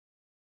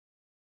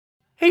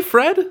Hey,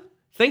 Fred.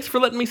 Thanks for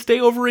letting me stay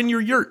over in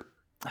your yurt.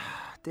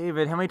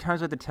 David, how many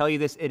times do I have to tell you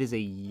this? It is a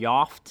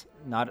yoft,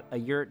 not a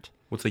yurt.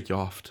 What's a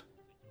yoft?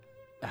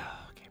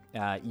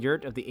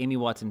 Yurt of the Amy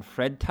Watson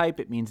Fred type.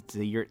 It means it's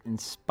a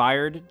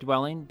yurt-inspired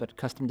dwelling, but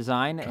custom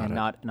design,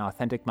 not an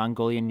authentic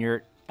Mongolian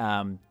yurt.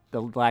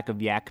 The lack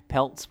of yak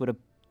pelts would have,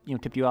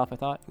 tipped you off, I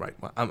thought. Right.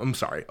 Well, I'm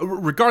sorry.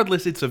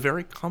 Regardless, it's a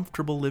very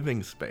comfortable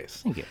living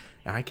space. Thank you.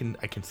 And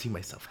I can see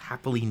myself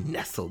happily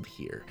nestled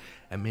here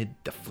amid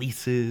the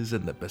fleeces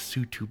and the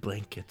basutu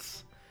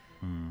blankets.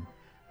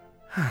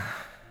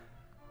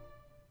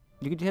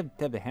 You could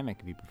have the hammock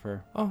if you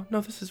prefer. Oh,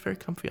 no, this is very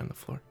comfy on the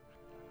floor.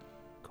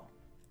 Cool.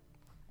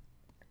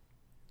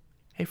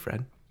 Hey,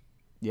 Fred.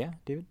 Yeah,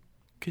 David?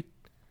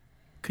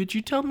 Could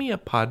you tell me a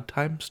pod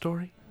time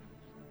story?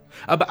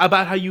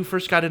 About how you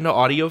first got into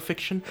audio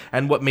fiction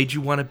and what made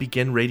you want to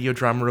begin radio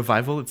drama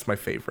revival? It's my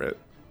favorite.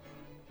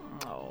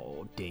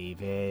 Oh,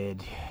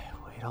 David.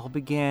 It all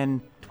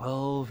began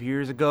 12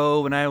 years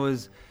ago when I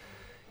was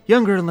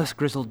younger and less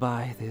grizzled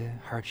by the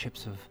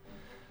hardships of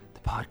the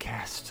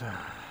podcast.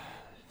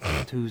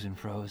 Twos and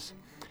fro's.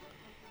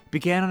 It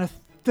began on a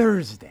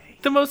Thursday.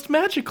 The most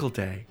magical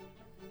day.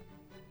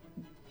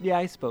 Yeah,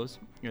 I suppose.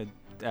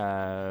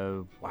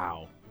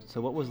 Wow.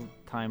 So what was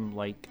time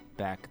like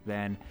back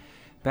then?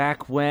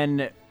 Back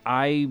when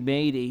I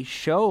made a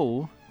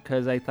show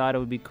because I thought it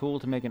would be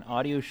cool to make an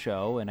audio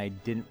show, and I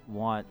didn't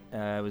want,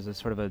 it was a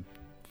sort of a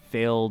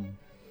failed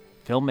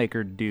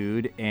filmmaker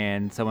dude,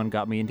 and someone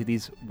got me into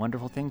these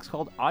wonderful things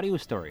called audio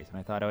stories, and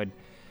I thought I would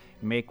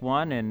make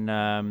one,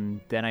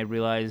 and then I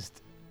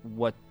realized,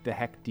 what the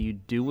heck do you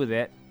do with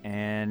it?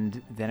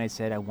 And then I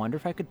said, I wonder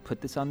if I could put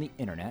this on the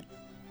internet,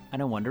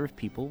 and I wonder if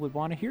people would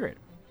want to hear it.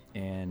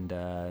 And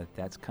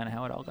that's kind of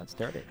how it all got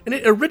started. And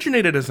it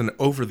originated as an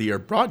over-the-air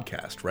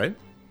broadcast, right?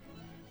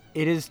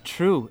 It is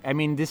true. I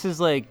mean, this is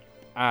like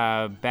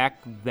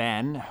back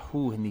then,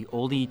 in the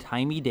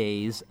oldie-timey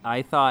days,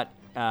 I thought,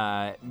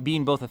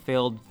 being both a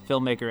failed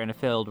filmmaker and a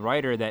failed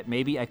writer, that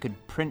maybe I could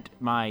print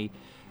my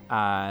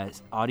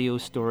audio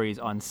stories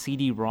on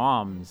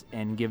CD-ROMs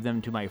and give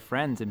them to my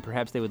friends, and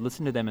perhaps they would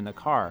listen to them in the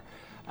car.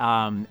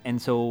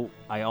 And so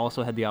I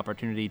also had the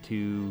opportunity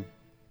to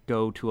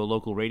go to a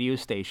local radio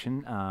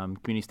station,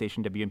 community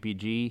station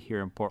WMPG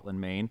here in Portland,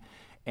 Maine,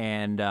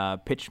 and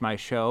pitch my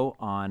show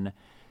on,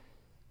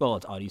 well,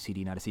 it's audio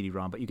CD, not a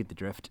CD-ROM, but you get the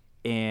drift.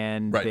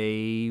 And right.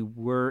 They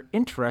were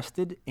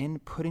interested in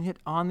putting it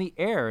on the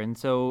air. And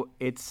so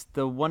it's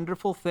the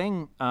wonderful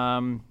thing.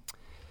 I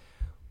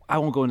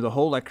won't go into the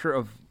whole lecture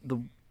of the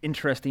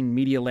interesting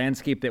media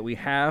landscape that we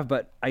have,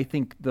 but I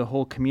think the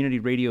whole community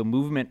radio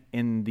movement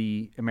in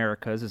the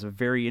Americas is a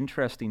very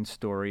interesting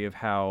story of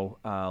how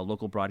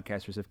local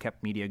broadcasters have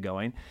kept media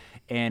going.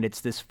 And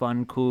it's this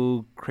fun,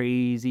 cool,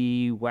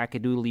 crazy,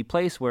 wackadoodly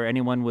place where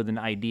anyone with an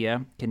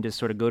idea can just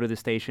sort of go to the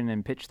station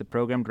and pitch the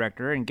program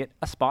director and get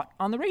a spot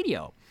on the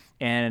radio.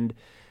 And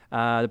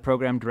the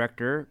program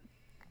director,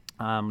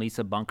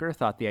 Lisa Bunker,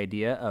 thought the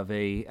idea of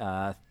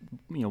a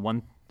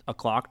 1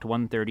 o'clock to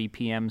 1:30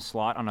 p.m.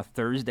 slot on a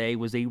Thursday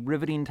was a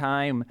riveting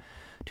time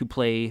to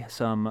play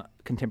some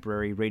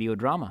contemporary radio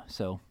drama.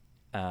 So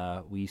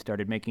we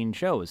started making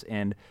shows,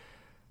 and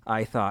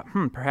I thought,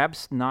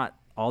 perhaps not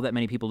all that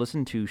many people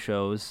listen to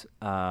shows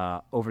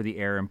over the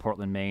air in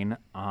Portland, Maine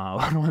on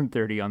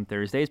 1:30 on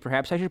Thursdays.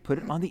 Perhaps I should put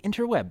it on the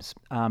interwebs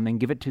and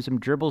give it to some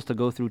gerbils to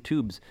go through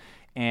tubes,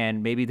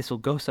 and maybe this will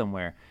go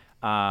somewhere.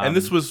 And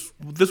this was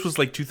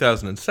like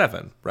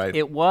 2007, right?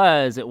 It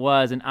was,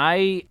 and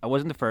I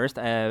wasn't the first.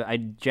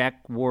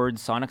 Jack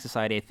Ward's Sonic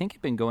Society, I think,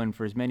 had been going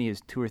for as many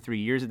as 2 or 3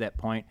 years at that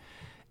point.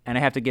 And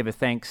I have to give a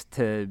thanks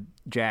to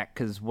Jack,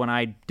 because when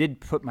I did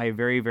put my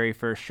very, very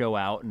first show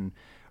out and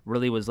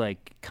really was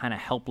like kind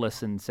of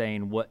helpless and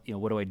saying, what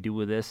do I do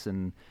with this,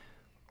 and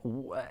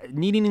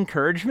needing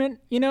encouragement,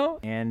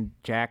 and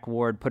Jack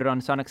Ward put it on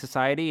Sonic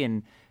Society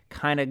and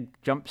kind of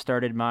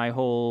jump-started my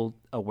whole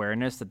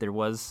awareness that there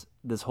was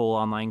this whole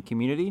online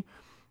community.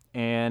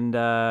 And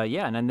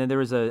and then there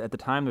was at the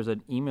time, there was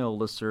an email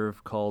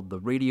listserv called the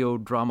Radio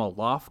Drama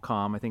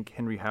Lofcom. I think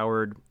Henry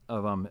Howard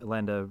of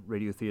Atlanta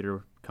Radio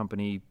Theater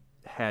Company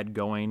had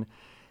going.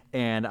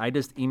 And I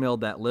just emailed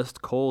that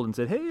list cold and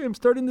said, hey, I'm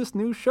starting this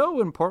new show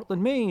in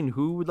Portland, Maine.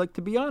 Who would like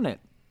to be on it?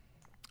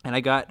 And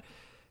I got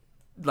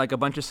like a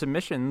bunch of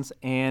submissions,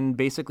 and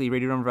basically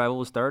Radio Drama Revival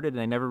was started,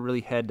 and I never really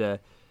had to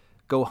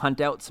go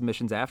hunt out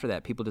submissions after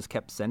that. People just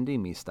kept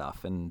sending me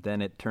stuff, and then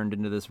it turned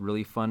into this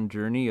really fun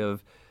journey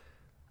of,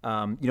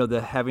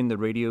 having the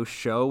radio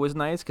show was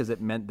nice because it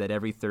meant that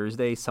every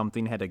Thursday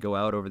something had to go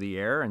out over the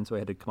air, and so I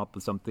had to come up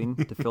with something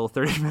to fill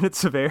 30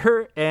 minutes of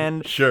air.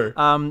 And sure.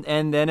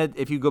 And then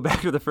if you go back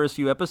to the first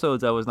few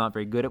episodes, I was not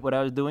very good at what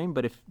I was doing.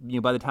 But if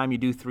by the time you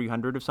do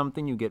 300 of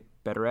something, you get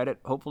better at it,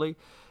 hopefully.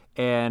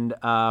 And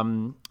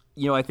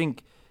I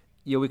think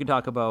we can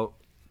talk about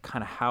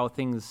kind of how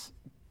things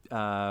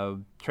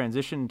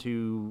transition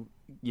to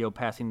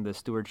passing the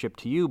stewardship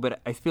to you, but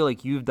I feel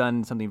like you've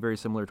done something very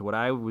similar to what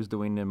I was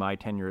doing in my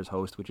tenure as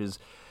host, which is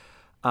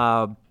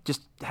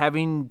just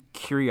having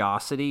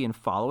curiosity and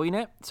following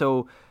it.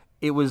 So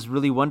it was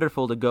really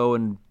wonderful to go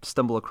and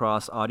stumble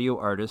across audio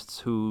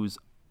artists whose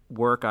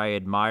work I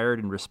admired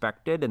and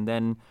respected, and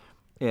then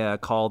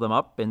call them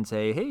up and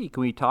say, hey,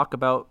 can we talk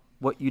about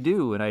what you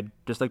do? And I'd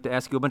just like to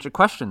ask you a bunch of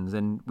questions.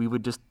 And we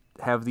would just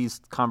have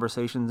these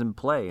conversations and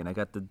play. And I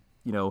got to,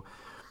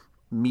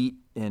 meet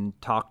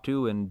and talk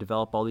to and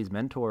develop all these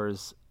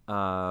mentors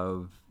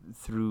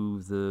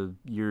through the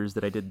years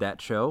that I did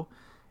that show.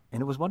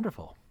 And it was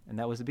wonderful. And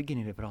that was the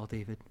beginning of it all,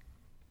 David.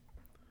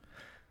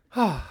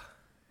 I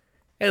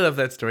love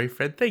that story,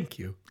 Fred. Thank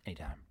you.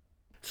 Anytime.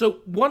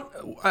 So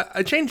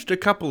I changed a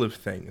couple of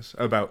things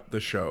about the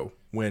show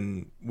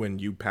when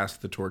you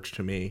passed the torch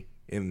to me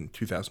in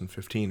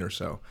 2015 or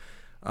so.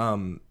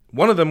 One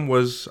of them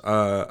was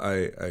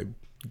I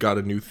got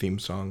a new theme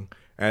song,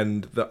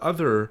 and the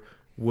other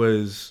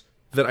was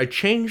that I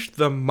changed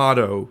the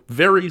motto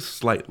very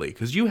slightly,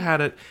 because you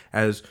had it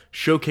as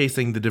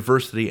showcasing the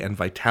diversity and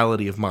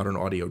vitality of modern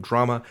audio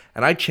drama,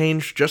 and I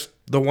changed just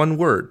the one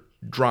word,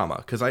 drama,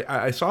 because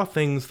I saw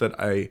things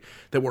that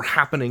were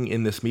happening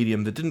in this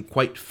medium that didn't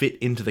quite fit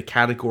into the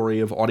category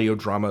of audio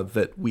drama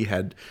that we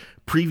had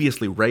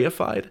previously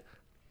reified,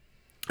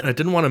 and I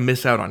didn't want to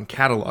miss out on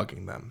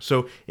cataloging them.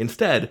 So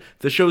instead,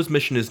 the show's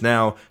mission is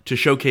now to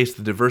showcase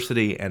the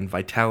diversity and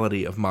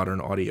vitality of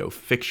modern audio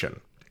fiction.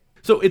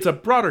 So it's a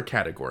broader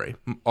category,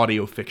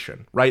 audio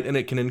fiction, right? And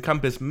it can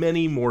encompass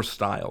many more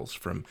styles,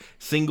 from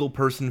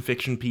single-person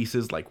fiction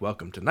pieces like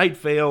Welcome to Night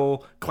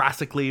Vale,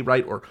 classically,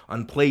 right, or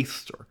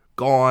Unplaced, or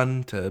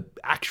Gone, to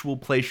actual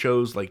play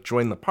shows like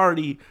Join the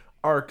Party,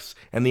 Arcs,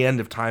 and The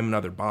End of Time and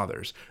Other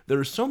Bothers. There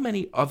are so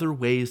many other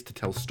ways to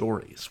tell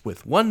stories,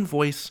 with one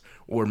voice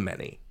or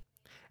many.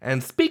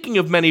 And speaking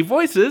of many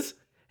voices,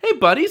 hey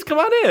buddies, come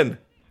on in!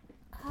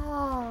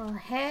 Oh,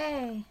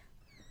 hey.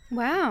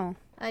 Wow.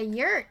 A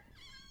yurt.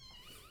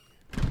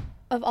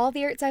 Of all the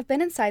yurts I've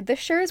been inside, this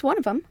sure is one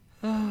of them.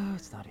 Oh,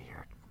 it's not a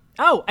yurt.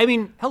 Oh, I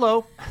mean,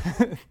 hello.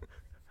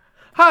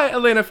 Hi,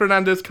 Elena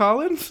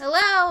Fernandez-Collins.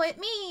 Hello, it's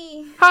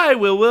me. Hi,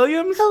 Will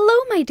Williams.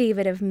 Hello, my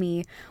David of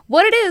me.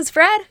 What it is,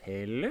 Fred?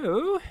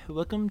 Hello.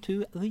 Welcome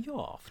to the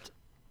Yurt.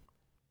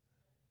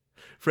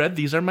 Fred,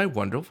 these are my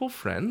wonderful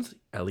friends,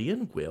 Ellie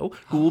and Will,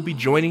 who will be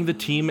joining the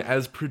team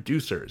as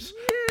producers.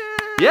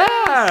 Yes!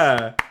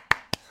 Yeah!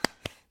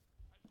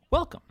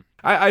 Welcome.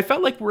 I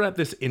felt like we're at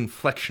this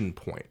inflection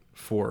point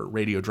for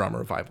Radio Drama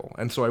Revival,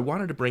 and so I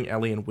wanted to bring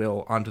Ellie and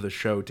Will onto the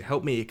show to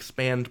help me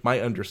expand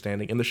my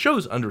understanding and the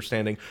show's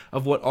understanding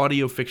of what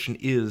audio fiction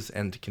is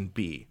and can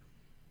be.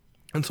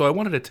 And so I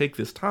wanted to take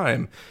this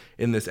time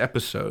in this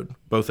episode,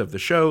 both of the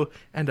show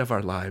and of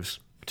our lives,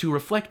 to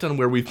reflect on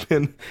where we've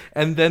been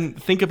and then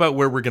think about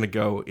where we're going to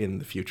go in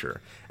the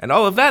future. And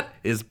all of that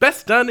is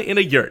best done in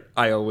a yurt,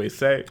 I always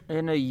say.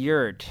 In a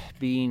yurt,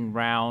 being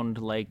round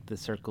like the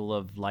circle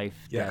of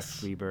life, Yes.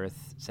 death,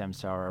 rebirth,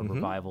 samsara,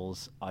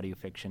 revivals, audio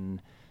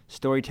fiction,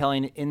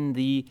 storytelling in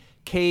the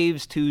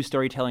caves to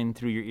storytelling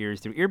through your ears,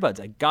 through earbuds.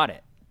 I got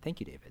it.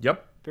 Thank you, David.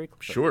 Yep. Very cool.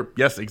 Sure.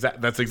 Yes,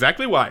 that's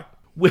exactly why.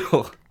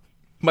 Will,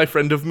 my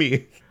friend of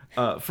me,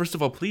 first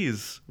of all,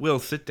 please, Will,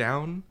 sit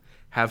down,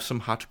 have some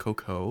hot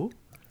cocoa.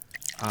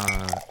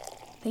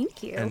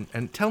 Thank you.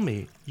 And tell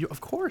me,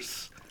 of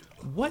course,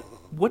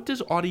 what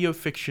does audio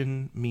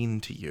fiction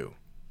mean to you?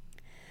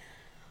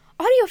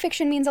 Audio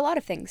fiction means a lot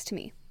of things to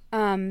me.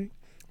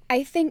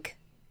 I think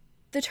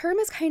the term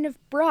is kind of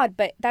broad,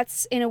 but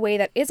that's in a way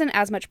that isn't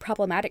as much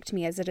problematic to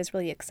me as it is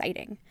really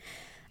exciting.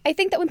 I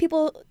think that when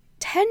people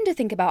tend to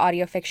think about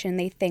audio fiction,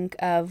 they think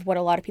of what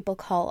a lot of people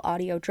call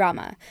audio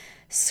drama.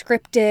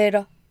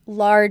 Scripted,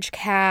 large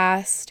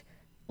cast,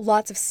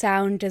 lots of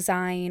sound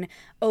design,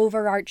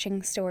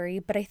 overarching story,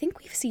 but I think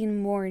we've seen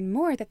more and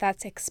more that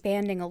that's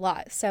expanding a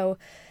lot. So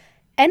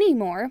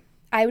anymore,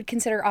 I would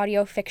consider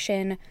audio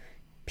fiction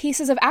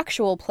pieces of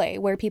actual play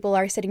where people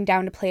are sitting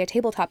down to play a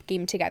tabletop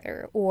game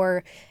together,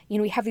 or,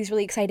 we have these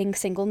really exciting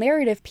single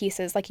narrative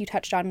pieces like you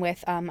touched on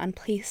with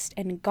Unplaced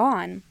and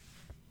Gone.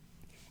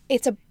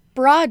 It's a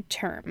broad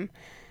term,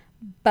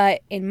 but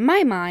in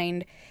my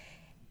mind,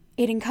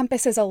 it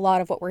encompasses a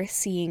lot of what we're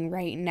seeing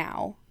right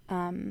now.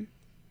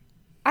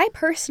 I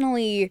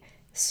personally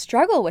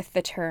struggle with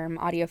the term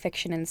audio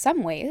fiction in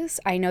some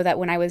ways. I know that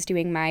when I was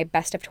doing my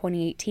best of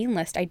 2018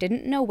 list, I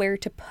didn't know where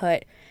to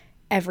put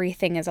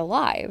Everything is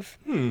Alive.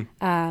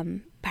 But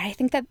I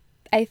think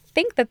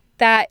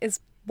that is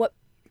what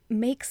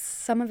makes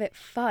some of it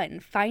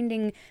fun,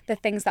 finding the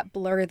things that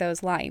blur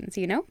those lines,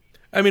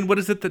 I mean, what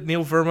is it that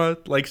Neil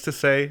Verma likes to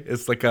say?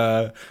 It's like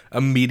a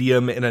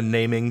medium in a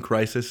naming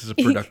crisis is a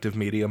productive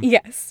medium.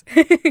 Yes.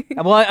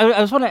 Well, I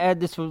just want to add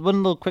this one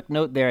little quick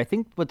note there. I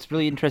think what's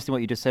really interesting, what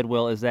you just said,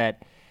 Will, is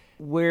that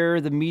where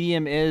the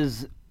medium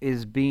is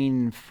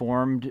being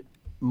formed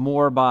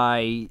more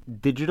by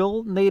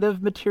digital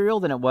native material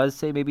than it was,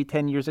 say, maybe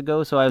 10 years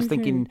ago. So I was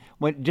thinking,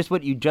 just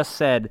what you just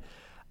said,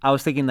 I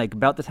was thinking, like,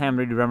 about the time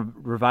Radio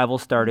Revival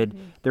started,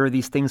 there were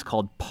these things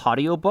called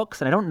podio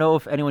books, and I don't know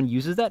if anyone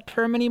uses that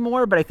term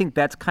anymore, but I think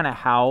that's kind of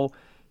how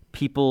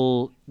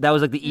people, that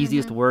was like the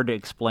easiest word to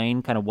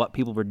explain kind of what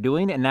people were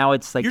doing, and now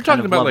it's like You're kind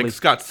talking of about lovely. like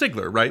Scott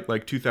Sigler, right?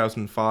 Like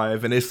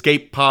 2005, an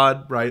escape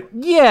pod, right?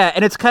 Yeah,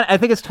 and it's kind of, I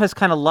think it's just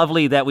kind of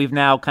lovely that we've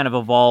now kind of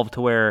evolved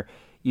to where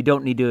you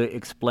don't need to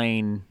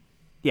explain.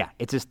 Yeah,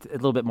 it's just a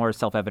little bit more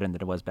self-evident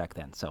than it was back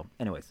then. So,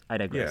 anyways, I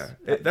digress.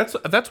 Yeah,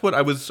 that's what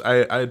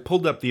I had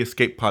pulled up the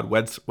Escape Pod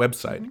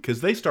website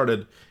because they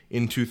started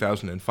in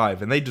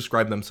 2005 and they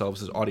describe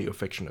themselves as audio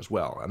fiction as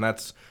well, and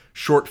that's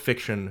short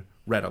fiction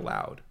read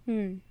aloud.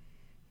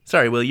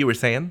 Sorry, Will, you were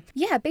saying?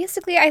 Yeah,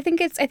 basically, I think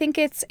it's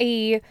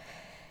an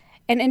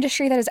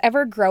industry that is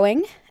ever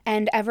growing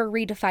and ever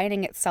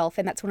redefining itself,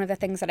 and that's one of the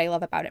things that I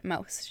love about it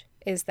most,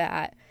 is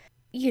that,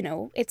 you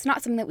know, it's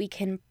not something that we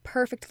can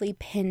perfectly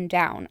pin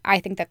down. I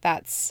think that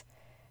that's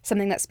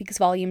something that speaks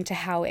volume to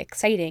how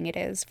exciting it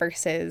is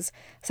versus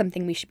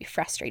something we should be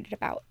frustrated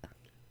about.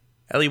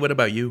 Ellie, what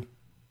about you?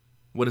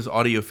 What does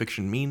audio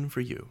fiction mean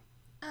for you?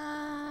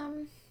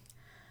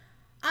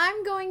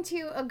 I'm going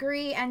to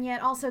agree and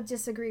yet also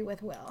disagree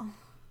with Will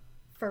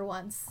for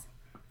once.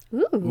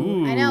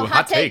 Ooh. I know,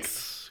 hot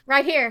takes.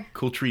 Right here.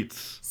 Cool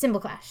treats. Symbol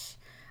clash.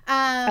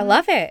 I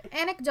love it.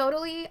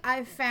 Anecdotally,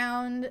 I've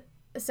found...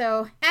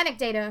 So,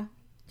 anecdata.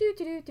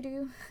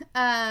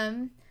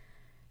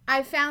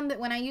 I found that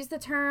when I use the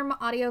term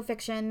audio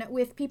fiction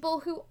with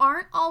people who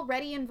aren't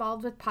already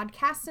involved with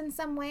podcasts in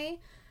some way,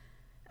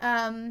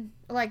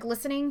 like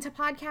listening to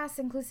podcasts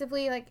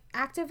inclusively, like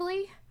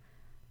actively,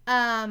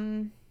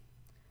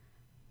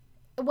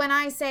 when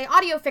I say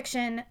audio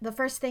fiction, the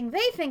first thing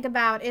they think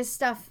about is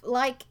stuff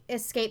like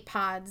escape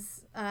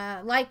pods,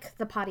 like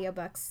the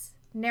Podiobooks,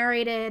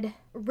 narrated,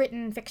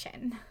 written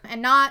fiction,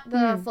 and not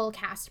the full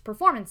cast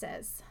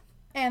performances.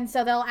 And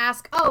so they'll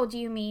ask, oh, do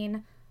you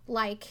mean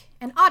like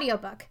an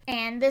audiobook?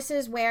 And this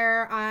is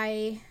where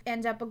I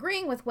end up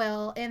agreeing with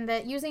Will in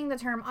that using the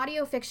term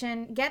audio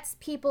fiction gets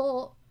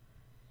people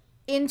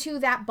into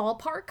that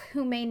ballpark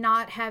who may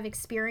not have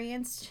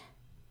experienced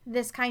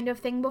this kind of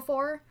thing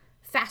before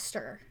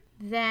faster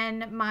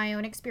than my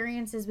own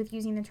experiences with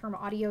using the term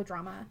audio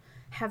drama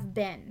have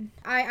been.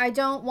 I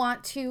don't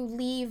want to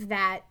leave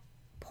that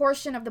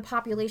portion of the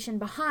population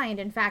behind.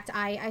 In fact,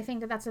 I think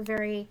that that's a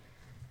very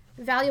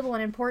valuable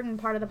and important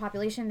part of the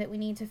population that we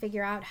need to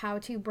figure out how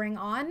to bring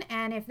on.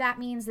 And if that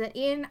means that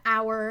in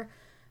our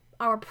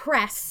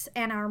press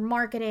and our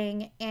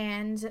marketing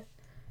and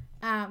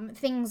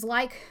things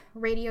like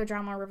radio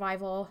drama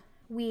revival,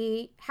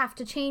 we have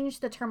to change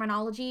the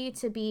terminology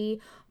to be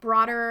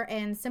broader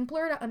and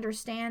simpler to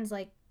understand,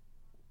 like,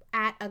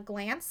 at a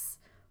glance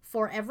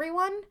for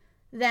everyone,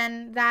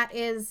 then that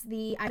is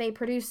they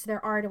produce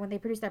their art and when they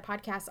produce their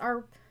podcasts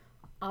are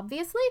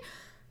obviously,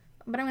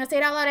 but I'm going to say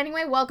it out loud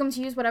anyway, welcome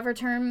to use whatever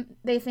term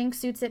they think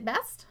suits it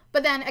best.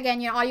 But then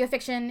again, you know, audio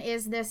fiction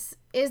is this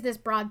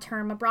broad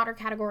term, a broader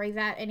category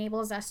that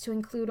enables us to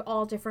include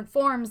all different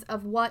forms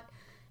of what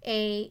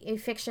a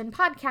fiction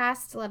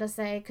podcast, let us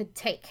say, could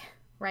take,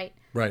 right?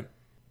 Right.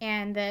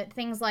 And that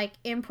things like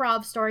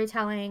improv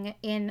storytelling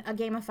in a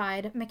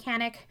gamified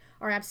mechanic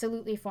are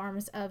absolutely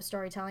forms of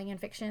storytelling and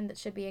fiction that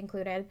should be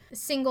included.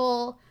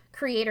 Single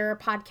creator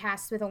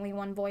podcasts with only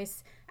one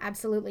voice,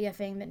 absolutely a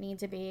thing that need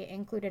to be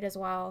included as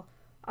well.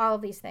 All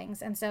of these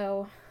things. And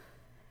so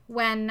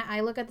when I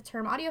look at the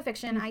term audio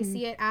fiction, I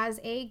see it as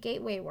a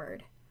gateway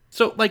word.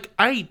 So, like,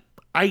 I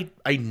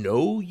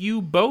know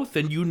you both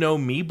and you know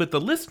me, but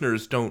the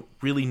listeners don't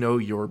really know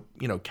your,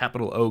 you know,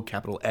 capital O,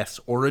 capital S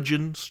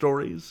origin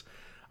stories.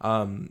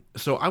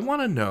 So I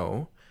want to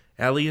know,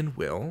 Ellie and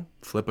Will,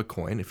 flip a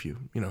coin if you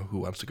know, who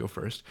wants to go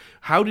first.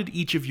 How did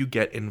each of you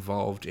get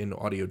involved in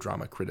audio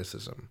drama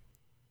criticism?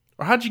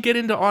 Or how'd you get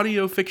into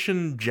audio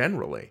fiction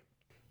generally?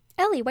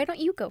 Ellie, why don't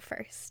you go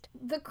first?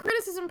 The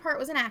criticism part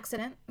was an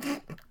accident.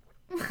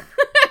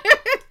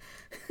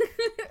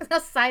 A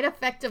side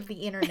effect of the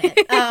internet.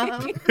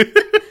 Well,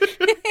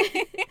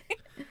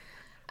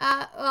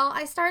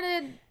 I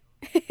started...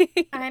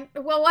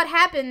 what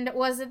happened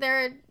was that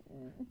there are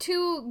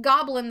two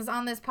goblins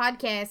on this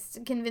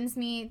podcast convinced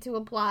me to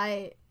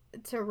apply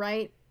to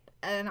write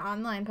an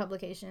online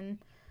publication.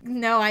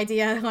 No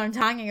idea who I'm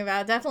talking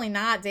about. Definitely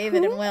not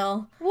David and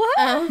Will.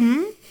 What?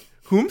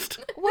 Whomst?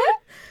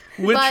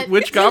 What?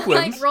 Which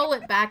goblins? Like, roll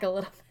it back a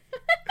little.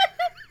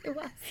 It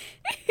was.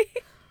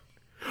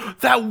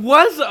 That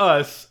was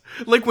us.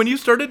 Like, when you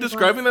started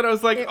describing that, I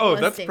was like, It oh,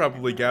 was that's David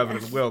probably and Gavin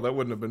Will. and Will. That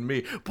wouldn't have been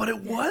me. But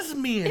it was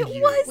me and you.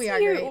 It was We are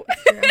you. great.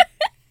 It's true.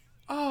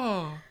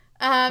 Oh,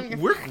 You're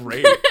we're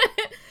great.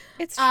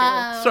 It's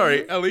true.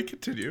 Sorry, Ellie,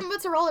 continue.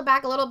 But to roll it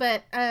back a little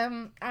bit,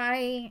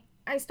 I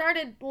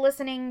started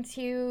listening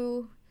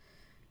to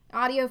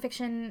audio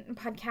fiction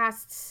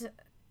podcasts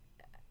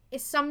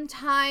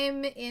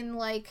sometime in,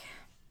 like,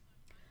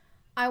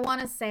 I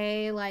want to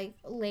say, like,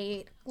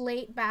 late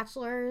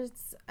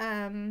bachelor's,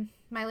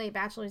 my late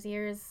bachelor's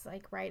years,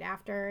 like, right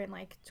after, in,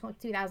 like,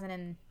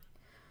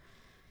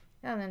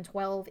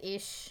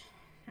 2012-ish.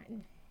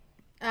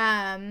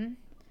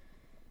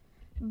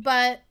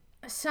 But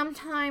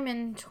sometime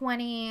in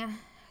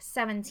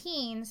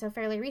 2017, so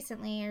fairly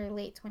recently, or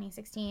late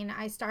 2016,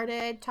 I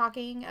started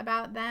talking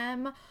about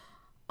them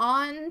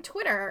on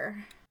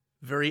Twitter.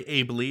 Very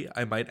ably,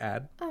 I might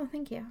add. Oh,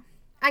 thank you.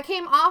 I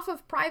came off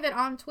of private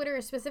on Twitter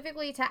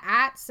specifically to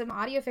 @ some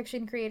audio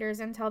fiction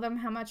creators and tell them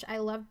how much I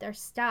loved their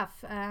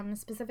stuff,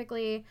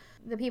 specifically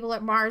the people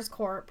at Mars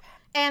Corp.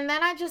 And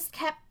then I just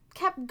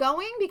kept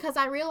going because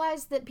I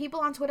realized that people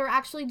on Twitter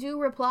actually do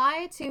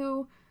reply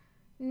to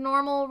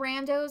normal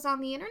randos on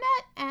the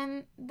internet,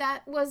 and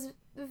that was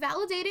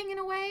validating in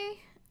a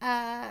way.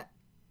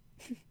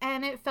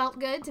 And it felt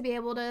good to be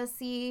able to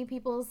see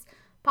people's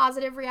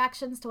positive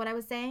reactions to what I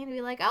was saying, to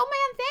be like, oh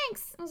man,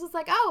 thanks. I was just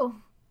like, oh,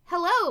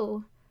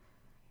 hello,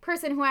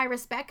 person who I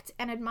respect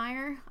and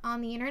admire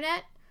on the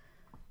internet.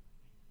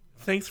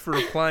 Thanks for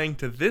replying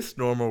to this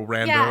normal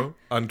rando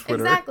on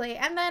Twitter. Exactly.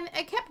 And then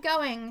it kept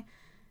going,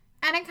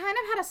 and it kind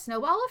of had a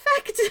snowball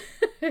effect.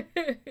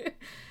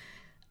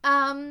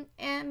 And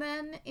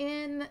then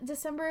in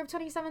December of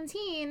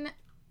 2017,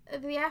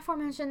 the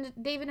aforementioned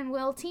David and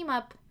Will team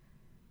up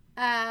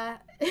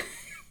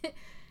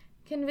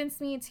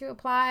convinced me to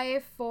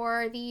apply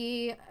for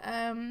the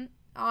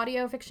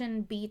audio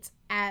fiction beat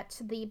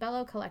at the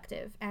Bellow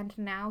Collective, and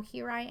now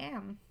here I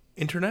am.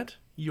 Internet,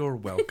 you're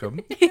welcome.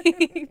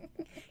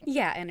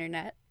 Yeah,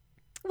 internet.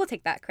 We'll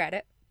take that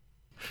credit.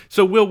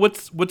 So, Will,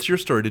 what's your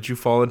story? Did you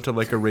fall into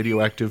like a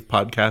radioactive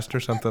podcast or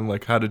something?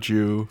 Like, how did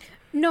you?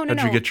 No.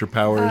 How'd you get your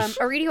powers?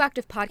 A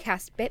radioactive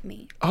podcast bit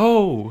me.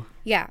 Oh.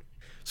 Yeah.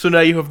 So now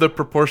you have the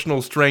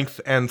proportional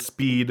strength and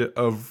speed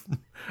of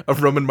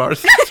Roman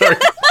Mars. Sorry.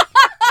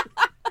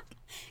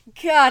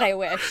 God, I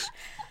wish.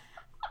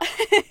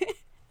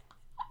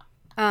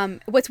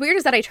 What's weird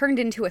is that I turned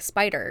into a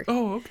spider.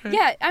 Oh, okay.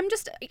 Yeah, I'm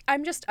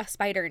just a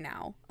spider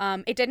now.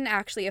 It didn't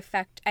actually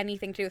affect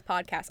anything to do with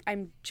podcasts.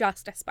 I'm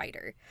just a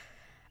spider.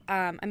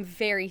 I'm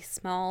very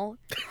small.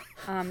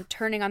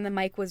 Turning on the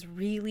mic was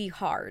really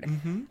hard.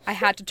 Mm-hmm. I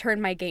had to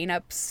turn my gain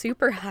up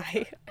super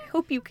high. I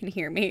hope you can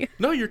hear me.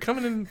 No, you're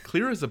coming in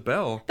clear as a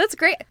bell. That's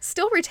great.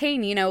 Still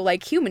retain,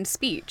 like human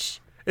speech.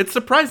 It's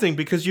surprising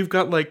because you've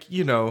got like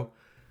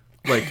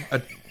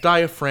a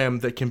diaphragm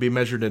that can be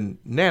measured in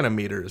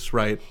nanometers,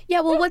 right? Yeah,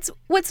 well,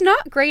 what's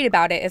not great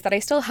about it is that I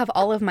still have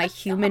all of my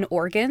human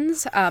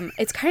organs.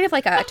 It's kind of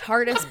like a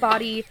TARDIS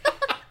body.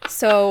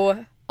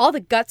 So all the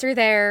guts are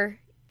there.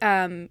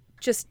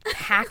 Just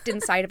packed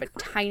inside of a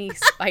tiny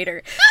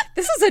spider.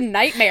 This is a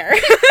nightmare.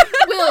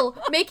 Will,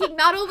 making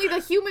not only the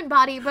human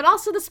body, but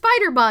also the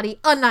spider body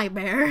a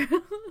nightmare.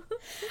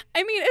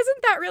 I mean,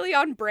 isn't that really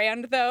on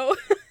brand, though?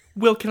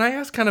 Will, can I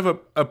ask kind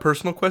of a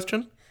personal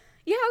question?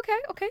 Yeah,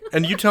 okay.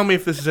 And you tell me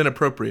if this is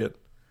inappropriate.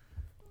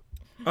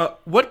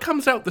 What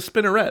comes out the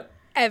spinneret?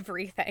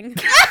 Everything.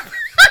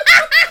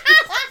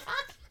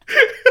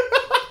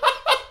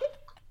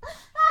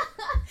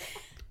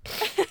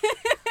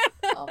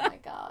 Oh my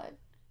god.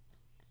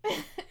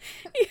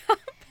 Yeah.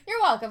 You're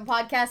welcome,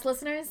 podcast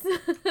listeners.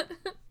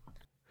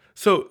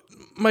 So,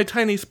 my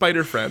tiny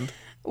spider friend.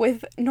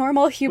 With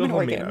normal human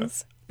Wilhelmina,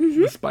 organs.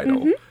 The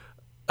Spidal.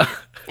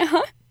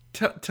 Uh-huh.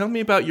 Tell me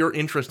about your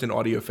interest in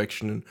audio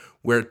fiction and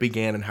where it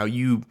began and how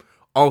you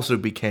also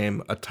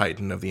became a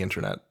titan of the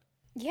internet.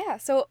 Yeah,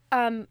 so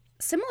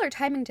similar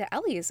timing to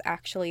Ellie's,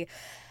 actually.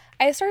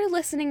 I started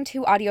listening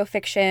to audio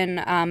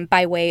fiction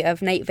by way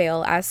of Night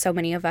Vale, as so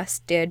many of us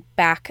did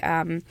back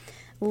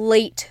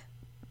late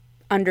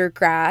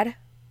undergrad.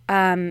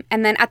 And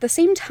then at the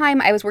same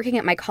time, I was working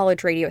at my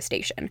college radio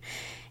station.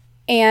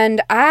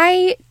 And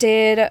I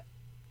did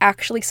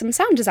actually some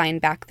sound design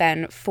back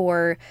then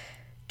for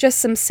just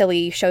some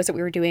silly shows that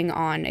we were doing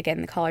on,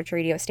 again, the college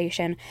radio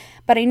station.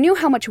 But I knew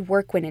how much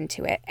work went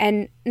into it.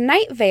 And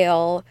Night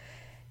Vale,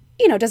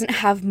 doesn't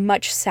have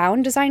much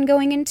sound design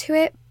going into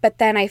it. But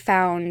then I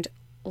found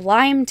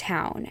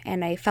Limetown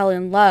and I fell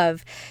in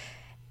love.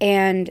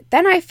 And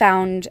then I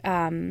found,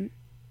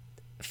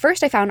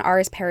 first I found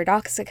Ars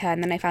Paradoxica,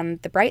 and then I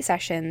found the Bright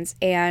Sessions.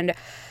 And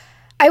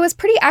I was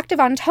pretty active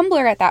on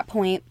Tumblr at that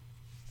point.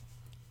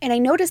 And I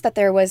noticed that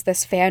there was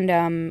this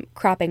fandom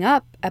cropping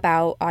up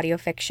about audio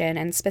fiction,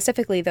 and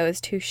specifically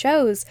those two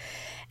shows.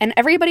 And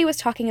everybody was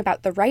talking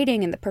about the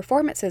writing and the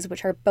performances,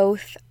 which are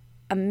both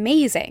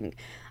amazing.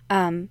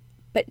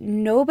 But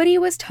nobody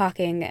was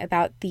talking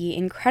about the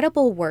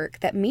incredible work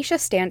that Misha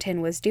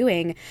Stanton was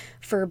doing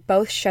for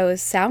both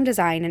shows' sound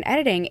design and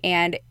editing.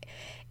 And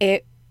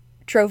it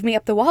drove me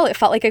up the wall. It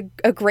felt like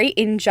a great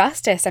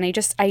injustice, and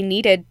I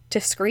needed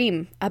to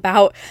scream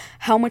about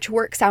how much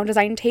work sound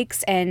design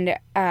takes and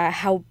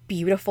how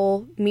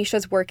beautiful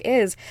Misha's work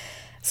is.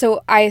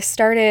 So I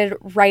started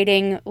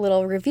writing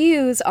little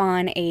reviews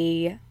on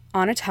a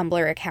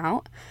Tumblr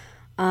account,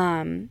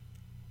 and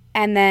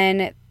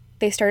then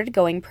they started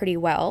going pretty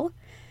well.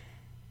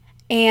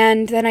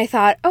 And then I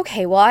thought,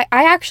 okay, well, I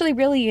actually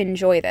really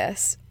enjoy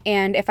this,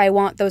 and if I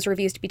want those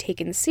reviews to be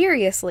taken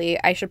seriously,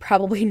 I should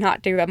probably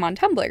not do them on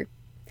Tumblr.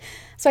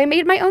 So I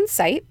made my own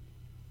site,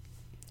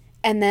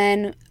 and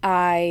then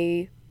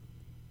I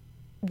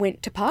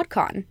went to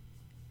PodCon,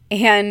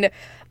 and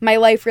my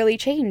life really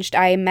changed.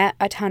 I met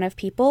a ton of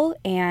people,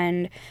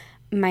 and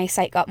my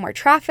site got more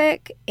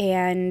traffic,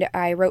 and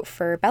I wrote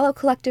for Bellow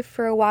Collective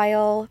for a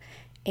while,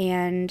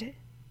 and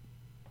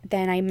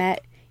then I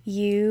met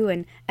you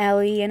and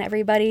Ellie and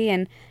everybody,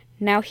 and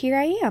now here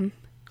I am.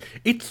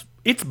 It's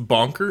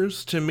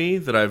bonkers to me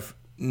that I've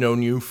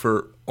known you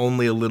for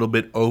only a little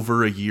bit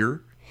over a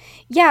year.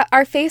 Yeah,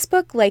 our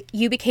Facebook, like,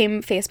 you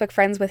became Facebook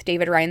friends with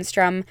David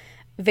Reinstrom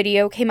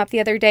video came up the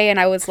other day, and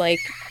I was like,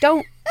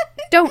 don't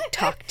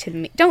talk to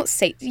me. Don't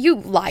say, you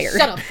liar.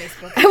 Shut up,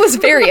 Facebook. I was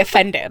very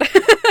offended.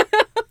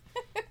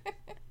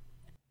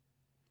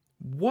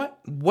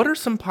 What are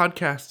some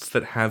podcasts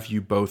that have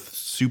you both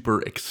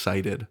super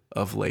excited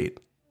of late?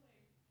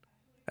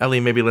 Ellie,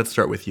 maybe let's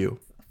start with you.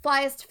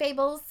 Flyest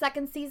Fables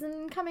second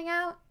season coming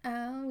out.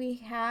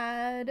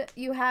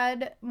 You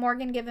had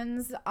Morgan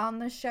Givens on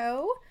the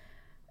show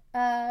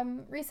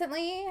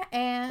recently,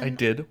 and I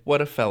did.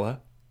 What a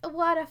fella.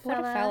 What a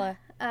fella.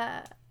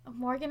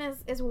 Morgan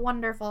is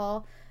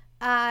wonderful.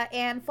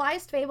 And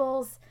Flyest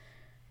Fables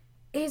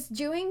is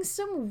doing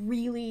some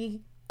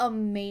really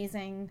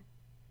amazing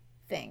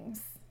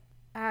things.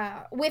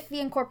 With the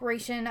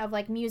incorporation of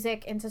like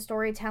music into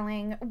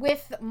storytelling,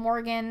 with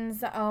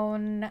Morgan's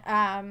own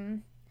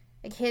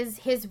like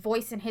his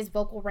voice and his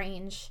vocal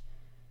range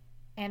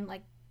and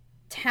like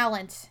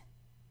talent,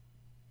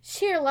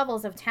 sheer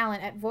levels of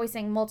talent at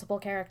voicing multiple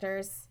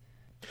characters.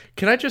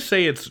 Can I just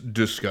say it's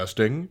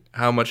disgusting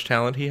how much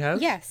talent he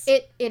has? Yes.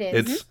 It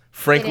is. It's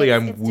frankly, It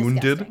is. I'm It's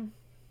wounded. disgusting.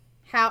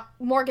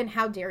 Morgan,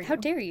 how dare you? How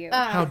dare you?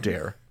 How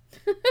dare?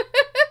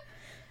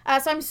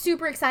 So I'm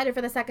super excited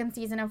for the second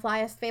season of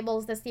Flyest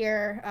Fables this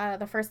year.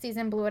 The first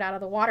season blew it out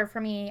of the water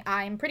for me.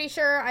 I'm pretty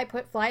sure I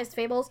put Flyest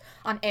Fables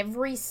on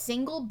every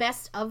single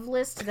best of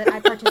list that I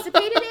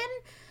participated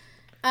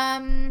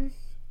in.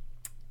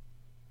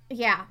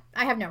 Yeah,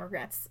 I have no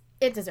regrets.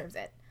 It deserves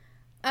it.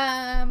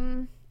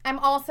 I'm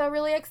also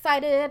really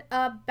excited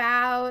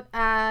about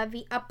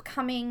the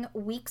upcoming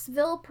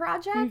Weeksville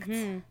project.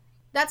 Mm-hmm.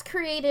 That's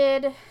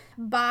created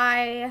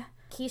by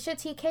Keisha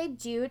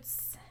TK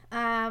Jutes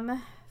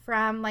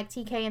from like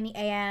TK in the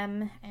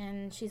AM,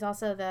 and she's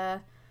also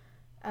the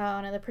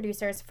one of the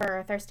producers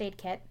for Thirst Aid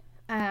Kit.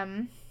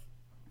 And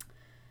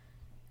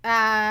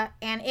it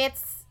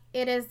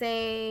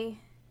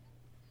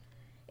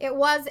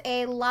was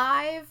a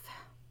live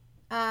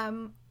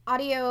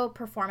audio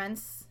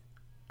performance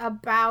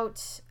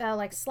about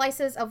like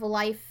slices of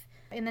life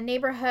in the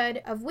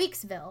neighborhood of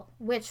Weeksville,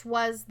 which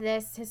was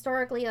this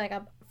historically like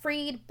a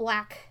freed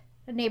black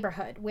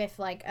neighborhood with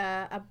like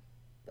a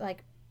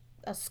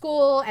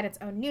school and its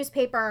own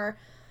newspaper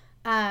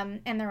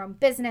and their own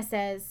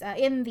businesses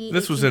in the 1800s.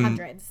 This was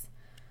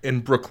in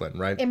Brooklyn,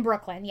 right? In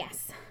Brooklyn,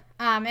 yes.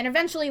 And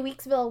eventually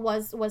Weeksville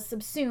was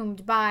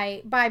subsumed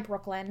by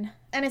Brooklyn,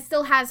 and it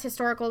still has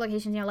historical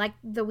locations, like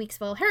the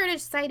Weeksville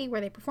Heritage Society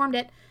where they performed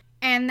it,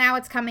 and now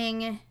it's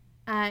coming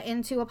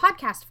into a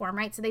podcast form,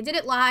 right? So they did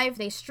it live,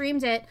 they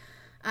streamed it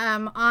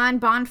on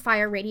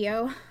Bonfire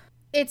Radio.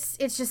 It's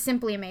just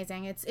simply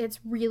amazing. It's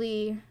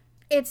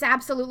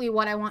absolutely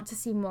what I want to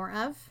see more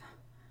of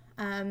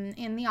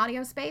in the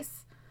audio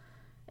space,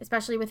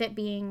 especially with it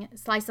being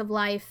slice of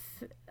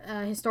life,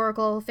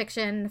 historical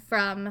fiction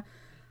from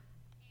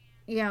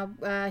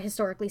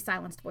historically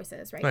silenced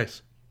voices, right?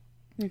 Nice.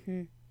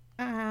 Mm-hmm.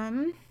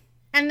 And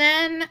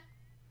then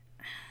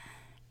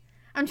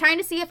I'm trying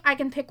to see if I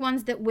can pick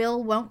ones that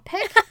Will won't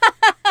pick.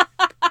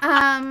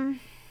 I'm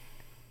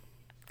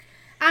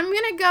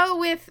gonna go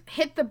with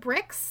Hit the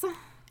Bricks.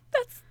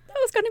 That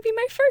was gonna be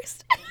my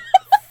first.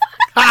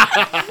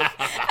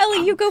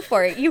 Ellie, you go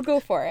for it.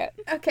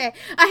 Okay,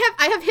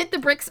 I have Hit the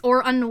Bricks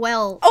or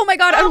Unwell. Oh my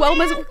god, Unwell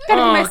was gonna be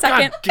my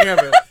second. God damn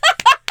it.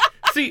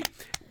 See,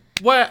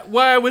 why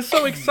I was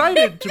so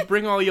excited to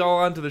bring all y'all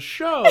onto the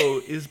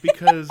show is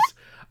because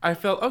I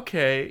felt,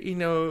 okay,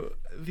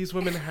 these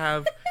women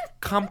have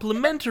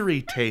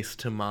complementary taste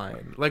to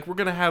mine. Like, we're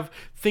gonna have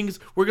things,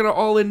 we're gonna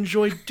all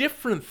enjoy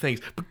different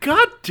things. But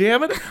god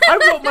damn it, I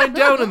wrote mine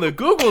down in the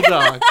Google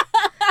Doc.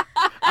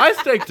 I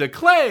staked a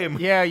claim.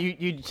 Yeah,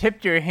 you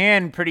tipped your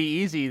hand pretty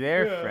easy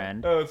there,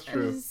 friend. Oh, it's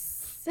true.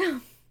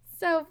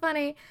 So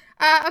funny.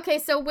 Okay,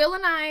 so Will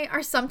and I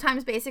are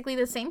sometimes basically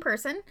the same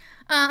person.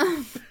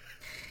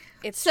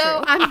 It's so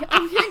true. I'm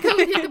gonna go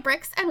with Hit the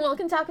Bricks, and Will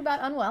can talk about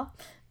Unwell.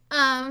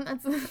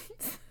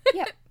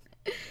 Yep.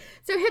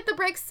 So Hit the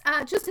Bricks,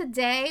 just a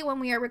day when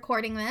we are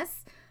recording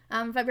this,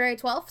 February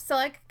 12th. So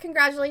like,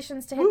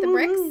 congratulations to Hit the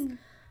Bricks. Whoop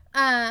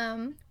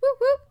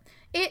whoop.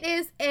 It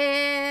is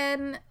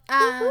it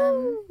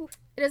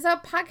is a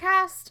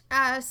podcast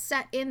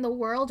set in the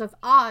world of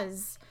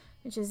Oz,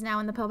 which is now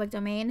in the public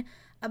domain,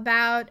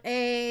 about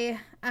a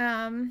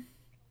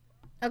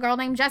girl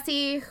named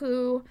Jessie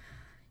who,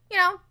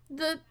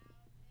 the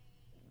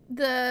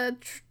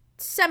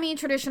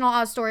semi-traditional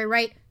Oz story,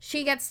 right?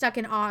 She gets stuck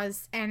in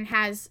Oz and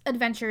has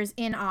adventures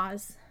in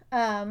Oz.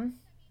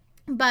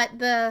 But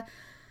the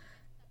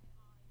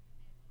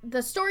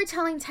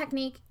storytelling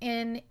technique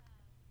in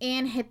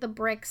Hit the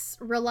Bricks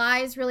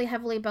relies really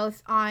heavily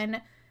both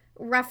on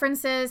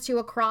references to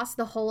across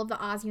the whole of the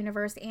Oz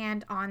universe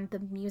and on the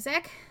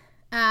music.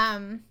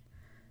 The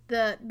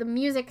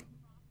music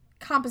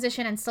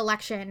composition and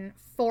selection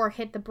for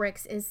Hit the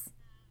Bricks is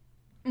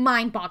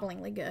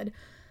mind-bogglingly good.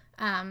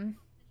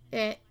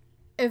 It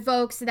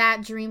evokes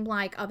that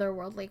dreamlike,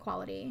 otherworldly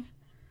quality.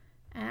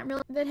 And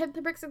really, that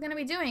Hypnobricks is going to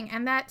be doing.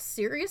 And that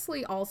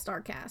seriously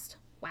all-star cast.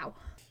 Wow.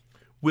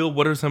 Will,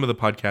 what are some of the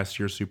podcasts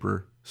you're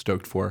super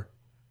stoked for?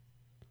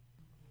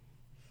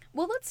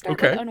 Well, let's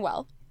start with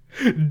Unwell.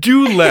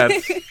 Do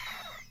let's.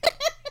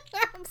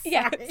 I'm sorry.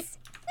 Yes.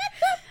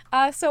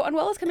 So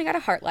Unwell is coming out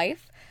of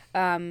Heartlife,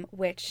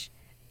 which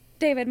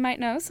David might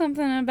know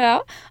something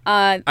about.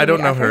 I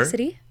don't know her.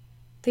 City.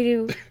 They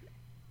do.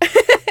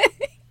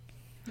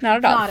 Not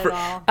at all. Not at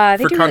all.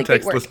 They For do context, really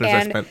great work, listeners,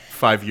 I spent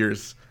 5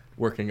 years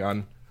working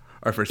on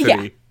Arthur City.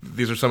 Yeah.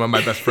 These are some of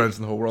my best friends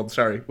in the whole world.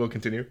 Sorry, we'll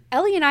continue.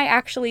 Ellie and I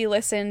actually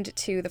listened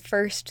to the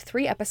first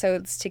 3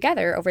 episodes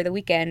together over the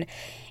weekend,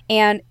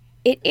 and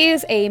it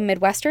is a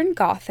Midwestern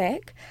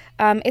Gothic.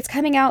 It's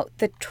coming out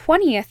the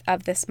 20th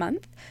of this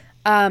month,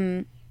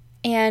 and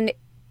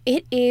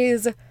it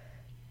is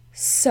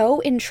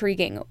so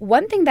intriguing.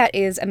 One thing that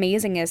is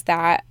amazing is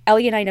that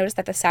Ellie and I noticed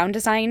that the sound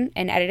design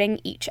and editing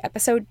each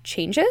episode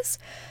changes,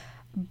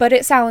 but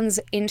it sounds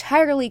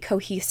entirely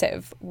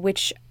cohesive,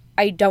 which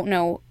I don't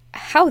know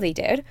how they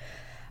did.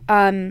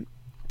 The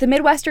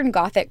Midwestern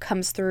Gothic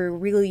comes through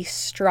really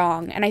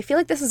strong, and I feel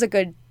like this is a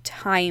good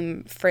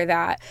time for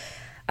that.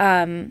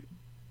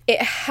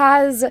 It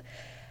has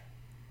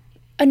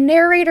a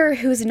narrator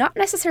who's not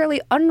necessarily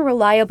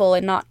unreliable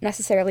and not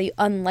necessarily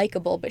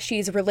unlikable, but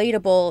she's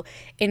relatable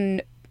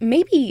in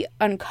maybe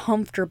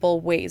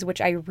uncomfortable ways,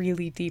 which I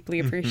really deeply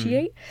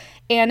appreciate.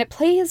 And it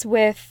plays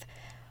with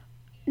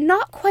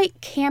not quite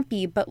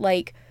campy, but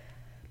like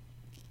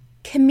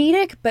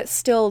comedic, but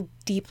still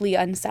deeply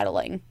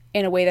unsettling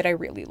in a way that I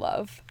really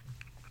love.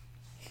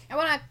 I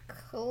want to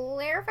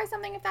clarify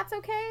something, if that's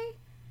okay.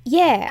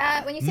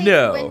 Yeah. When you say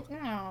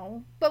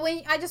No.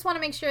 I just want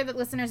to make sure that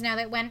listeners know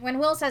that when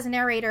Will says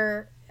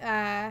narrator,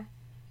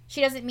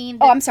 she doesn't mean.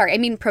 Oh, I'm sorry. I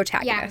mean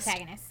protagonist. Yeah,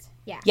 protagonist.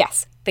 Yeah.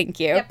 Yes.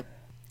 Thank you. Yep.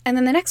 And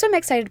then the next one I'm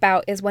excited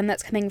about is one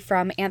that's coming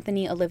from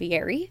Anthony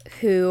Olivieri,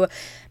 who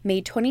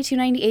made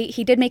 2298.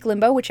 He did make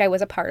Limbo, which I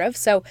was a part of,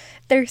 so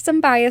there's some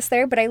bias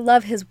there, but I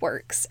love his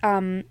works.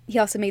 He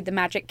also made The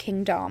Magic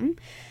Kingdom.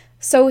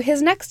 So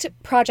his next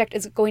project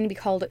is going to be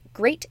called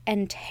Great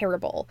and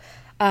Terrible.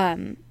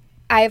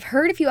 I've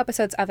heard a few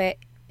episodes of it.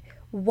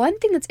 One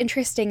thing that's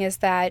interesting is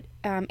that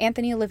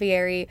Anthony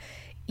Olivieri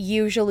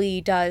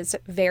usually does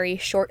very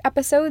short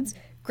episodes.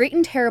 Great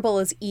and Terrible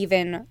is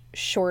even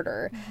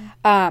shorter.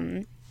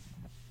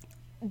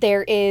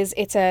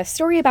 It's a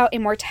story about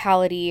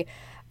immortality,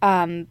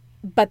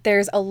 but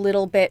there's a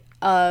little bit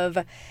of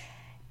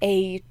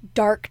a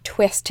dark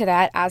twist to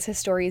that, as his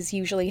stories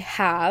usually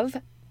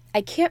have. I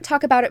can't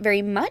talk about it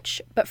very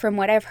much, but from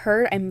what I've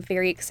heard, I'm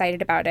very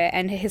excited about it,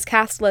 and his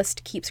cast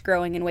list keeps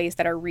growing in ways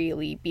that are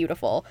really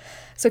beautiful.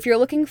 So if you're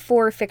looking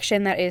for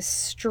fiction that is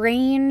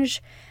strange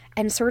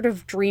and sort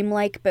of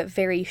dreamlike, but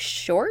very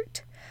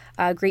short,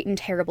 Great and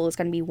Terrible is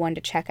going to be one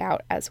to check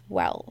out as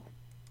well.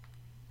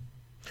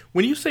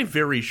 When you say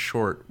very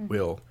short,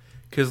 Will,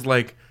 because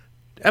like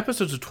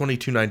episodes of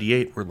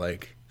 2298 were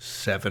like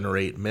 7 or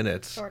 8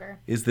 minutes. Shorter.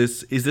 Is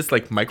this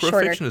like microfiction?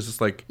 Shorter. Is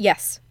this like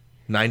Yes.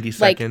 90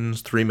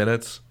 seconds, 3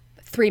 minutes?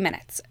 3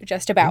 minutes,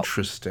 just about.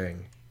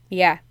 Interesting.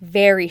 Yeah,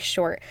 very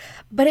short.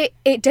 But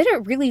it did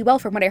it really well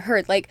from what I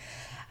heard. Like,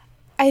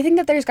 I think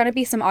that there's going to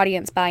be some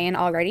audience buy-in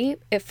already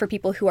for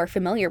people who are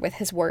familiar with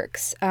his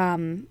works.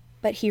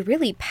 But he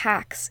really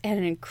packs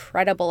an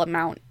incredible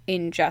amount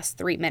in just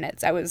 3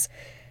 minutes. I was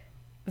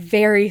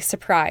very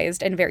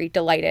surprised and very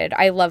delighted.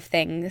 I love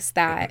things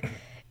that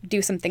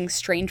do something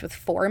strange with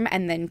form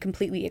and then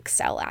completely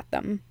excel at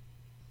them.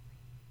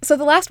 So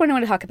the last one I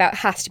want to talk about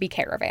has to be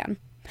Caravan.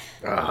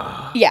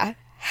 Yeah,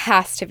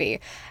 has to be.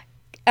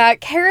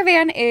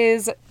 Caravan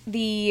is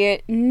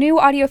the new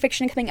audio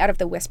fiction coming out of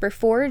the Whisper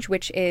Forge,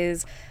 which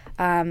is,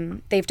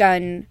 they've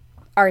done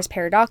Ars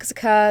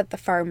Paradoxica, The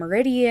Far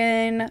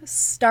Meridian,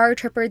 Star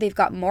Tripper. They've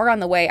got more on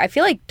the way. I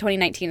feel like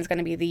 2019 is going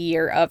to be the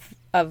year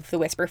of the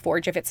Whisper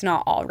Forge, if it's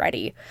not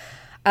already.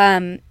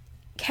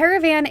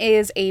 Caravan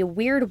is a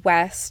Weird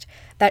West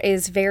that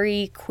is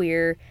very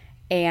queer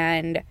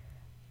and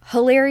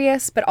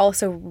hilarious, but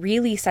also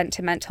really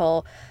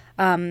sentimental.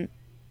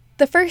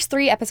 The first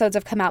 3 episodes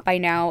have come out by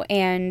now,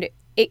 and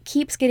it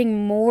keeps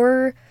getting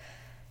more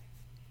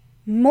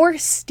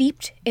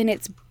steeped in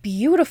its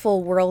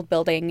beautiful world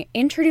building,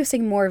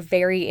 introducing more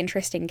very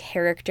interesting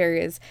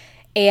characters,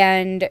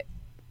 and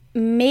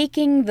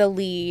making the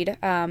lead,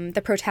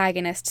 the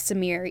protagonist,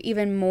 Samir,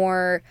 even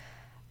more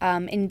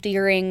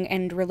endearing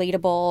and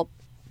relatable.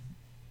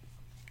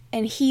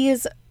 And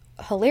he's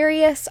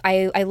hilarious.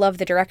 I love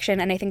the direction,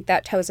 and I think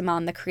that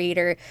Tozaman, the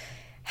creator,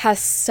 has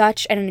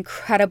such an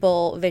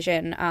incredible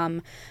vision.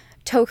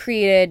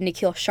 Co-created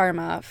Nikhil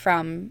Sharma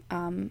from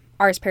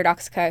Ars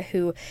Paradoxica,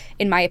 who,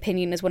 in my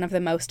opinion, is one of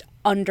the most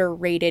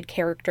underrated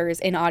characters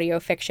in audio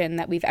fiction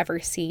that we've ever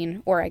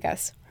seen, or I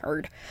guess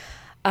heard.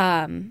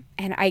 And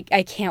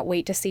I can't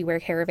wait to see where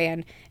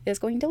Caravan is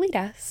going to lead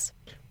us.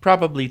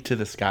 Probably to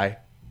the sky.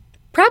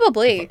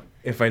 Probably.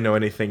 If I know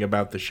anything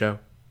about the show.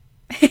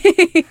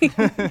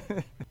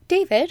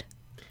 David?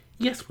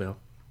 Yes, Will.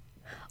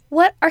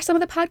 What are some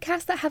of the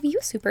podcasts that have you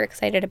super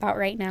excited about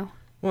right now?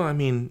 Well, I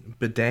mean,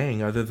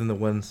 bedang, other than the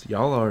ones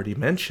y'all already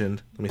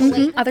mentioned. Let me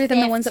see. Other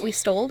than the ones that we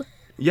stole?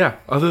 Yeah,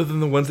 other than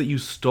the ones that you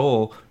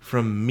stole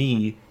from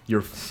me, your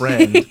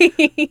friend.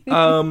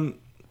 I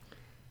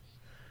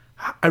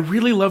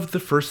really loved the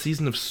first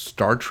season of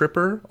Star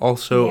Tripper,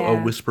 also a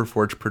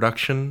Whisperforge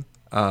production.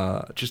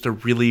 Just a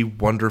really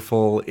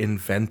wonderful,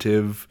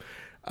 inventive,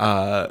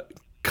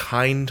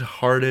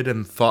 kind-hearted,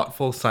 and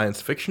thoughtful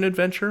science fiction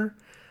adventure.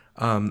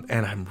 And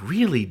I'm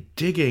really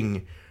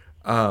digging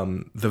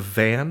The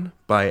Van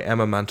by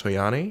Emma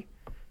Montoyani,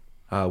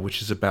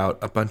 which is about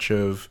a bunch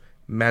of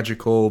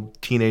magical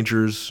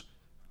teenagers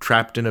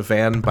trapped in a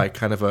van by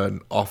kind of an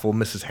awful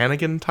Mrs.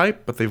 Hannigan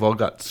type, but they've all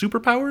got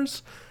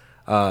superpowers.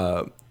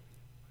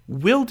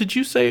 Will, did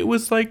you say it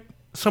was like,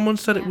 someone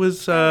said it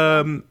was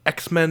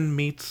X-Men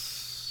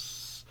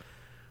meets...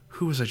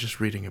 Who was I just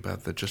reading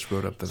about that just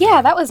wrote up the...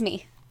 Yeah, that was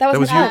me. That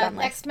was you?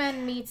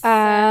 X-Men meets...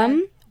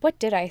 what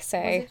did I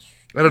say?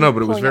 I don't know,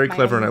 but it was very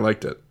clever and I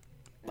liked it.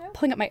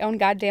 Pulling up my own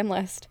goddamn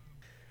list.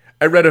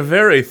 I read a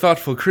very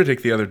thoughtful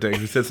critic the other day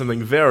who said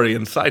something very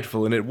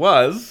insightful, and it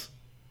was...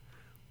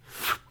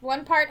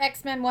 One part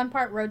X-Men, one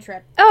part Road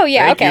Trip. Oh,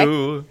 yeah, Thank okay.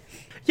 you.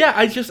 Yeah,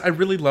 I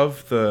really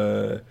love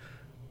the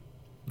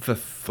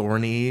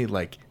thorny,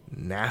 like,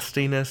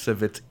 nastiness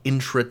of its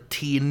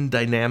intra-teen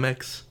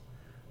dynamics.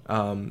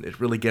 It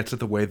really gets at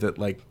the way that,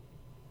 like,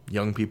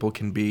 young people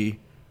can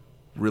be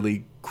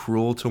really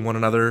cruel to one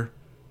another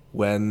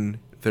when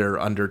they're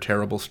under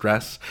terrible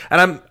stress.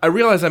 And I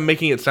realize I'm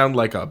making it sound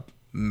like a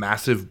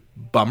massive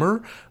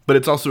bummer, but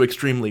it's also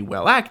extremely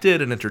well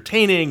acted and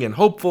entertaining and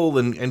hopeful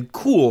and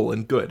cool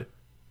and good.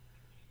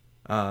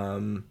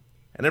 And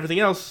everything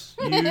else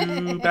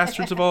you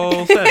bastards have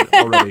all said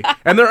already.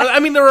 And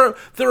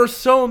there are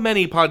so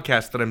many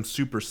podcasts that I'm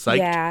super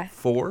psyched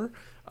for.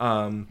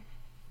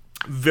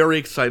 Very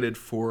excited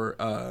for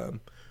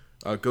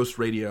a Ghost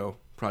Radio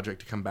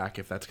project to come back,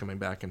 if that's coming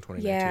back in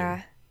 2019.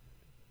 Yeah.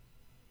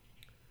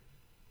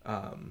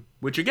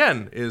 Which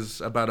again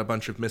is about a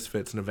bunch of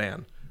misfits in a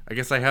van. I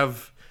guess I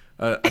have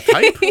a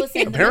type.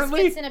 Listen,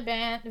 apparently. the Misfits in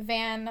a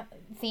van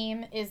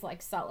theme is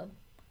like solid.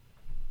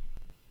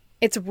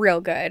 It's real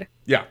good.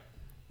 Yeah.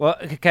 Well,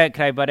 can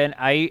I butt in?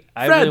 I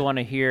really want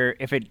to hear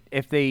if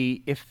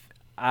it's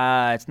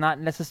not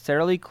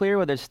necessarily clear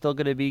whether it's still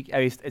going to be.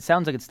 It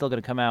sounds like it's still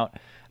going to come out.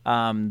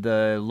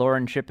 The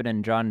Lauren Shippen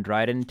and John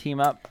Dryden team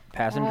up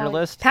passenger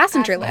list.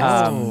 Passenger list.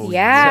 Oh,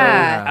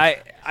 yeah.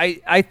 So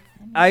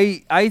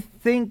I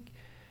think.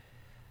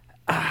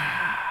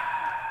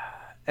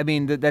 I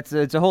mean,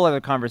 it's a whole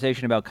other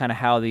conversation about kind of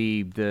how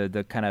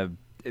the kind of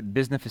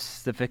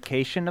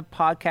businessification of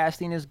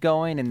podcasting is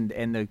going,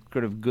 and the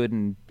sort of good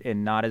and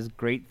not as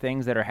great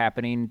things that are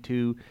happening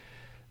to.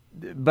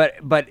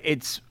 But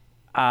it's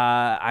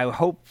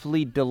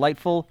hopefully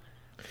delightful.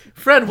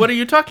 Fred, what are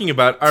you talking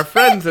about? Our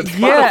friends at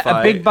Spotify.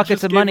 Yeah, big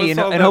buckets of money, and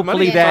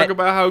hopefully talk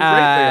about how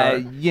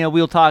great they are.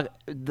 We'll talk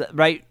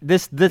right.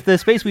 The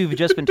space we've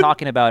just been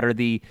talking about are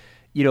the,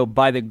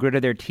 by the grit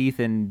of their teeth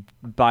and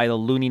by the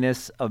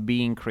looniness of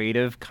being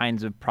creative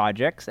kinds of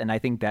projects, and I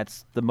think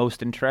that's the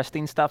most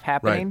interesting stuff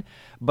happening. Right.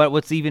 But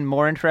what's even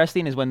more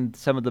interesting is when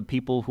some of the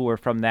people who are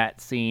from that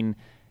scene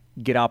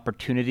get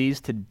opportunities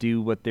to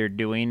do what they're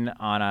doing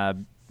on a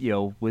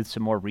with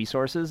some more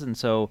resources, and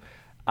so.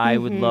 I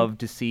would love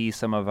to see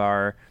some of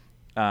our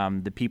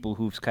the people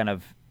who've kind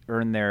of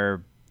earned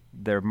their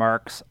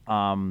marks,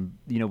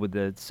 with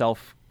the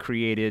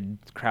self-created,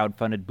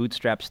 crowd-funded,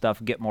 bootstrap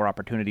stuff, get more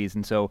opportunities.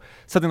 And so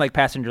something like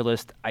Passenger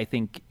List, I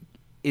think,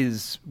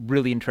 is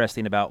really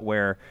interesting about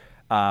where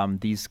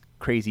these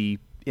crazy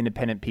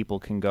independent people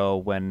can go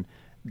when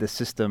the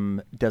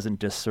system doesn't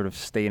just sort of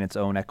stay in its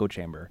own echo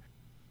chamber.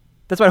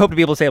 That's what I hope to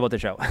be able to say about the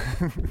show.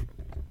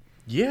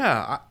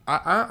 Yeah,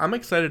 I'm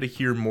excited to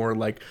hear more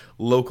like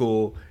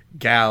local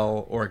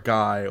gal or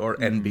guy or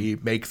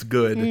NB makes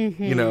good,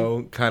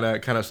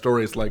 kind of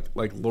stories like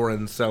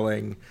Lauren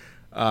selling,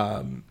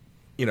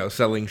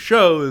 selling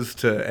shows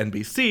to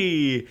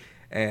NBC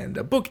and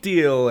a book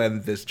deal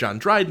and this John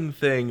Dryden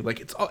thing. Like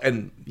it's all,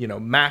 and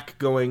Mac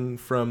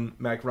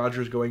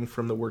Rogers going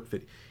from the work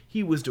that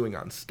he was doing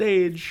on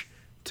stage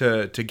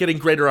to getting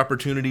greater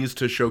opportunities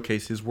to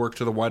showcase his work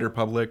to the wider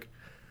public.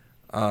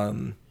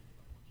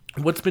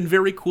 What's been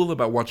very cool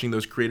about watching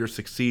those creators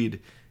succeed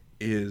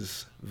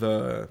is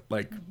the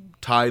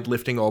tide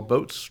lifting all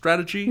boats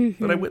strategy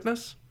that I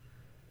witness.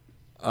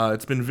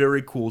 It's been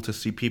very cool to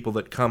see people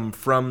that come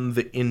from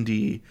the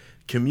indie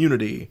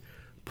community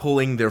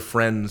pulling their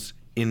friends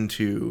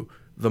into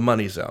the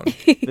money zone.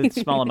 The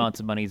small amounts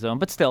of money zone,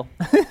 but still.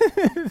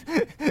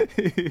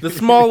 The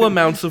small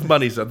amounts of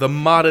money zone, the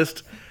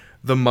modest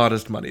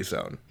money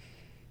zone.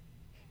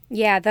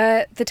 Yeah,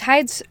 the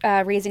tides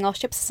raising all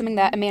ships is something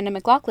that Amanda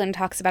McLaughlin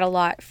talks about a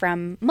lot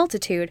from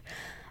Multitude.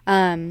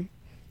 And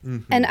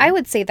I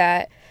would say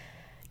that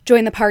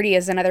Join the Party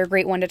is another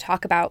great one to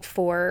talk about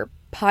for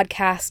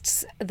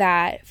podcasts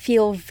that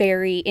feel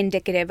very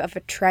indicative of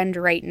a trend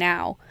right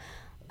now.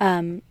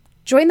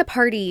 Join the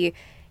Party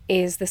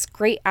is this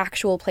great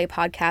actual play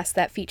podcast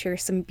that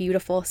features some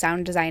beautiful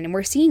sound design. And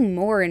we're seeing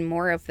more and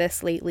more of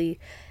this lately,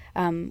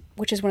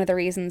 which is one of the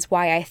reasons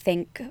why I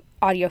think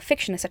audio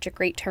fiction is such a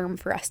great term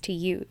for us to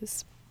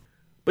use.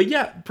 But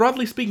yeah,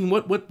 broadly speaking,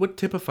 what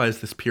typifies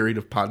this period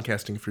of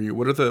podcasting for you?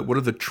 What are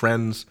the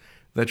trends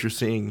that you're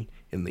seeing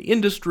in the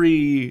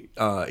industry,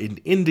 in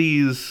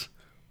indies?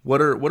 What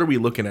are we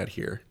looking at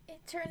here?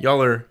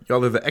 Y'all are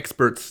the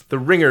experts, the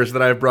ringers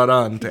that I've brought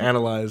on to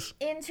analyze.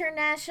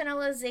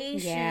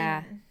 Internationalization.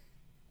 Yeah.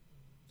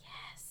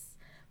 Yes.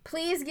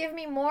 Please give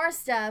me more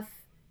stuff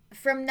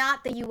from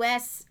not the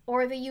US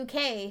or the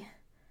UK.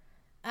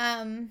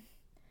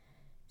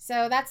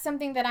 So that's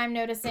something that I'm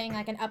noticing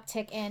like an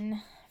uptick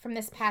in from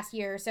this past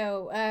year.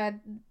 So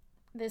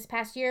this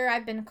past year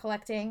I've been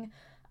collecting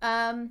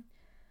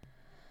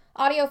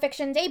audio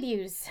fiction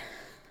debuts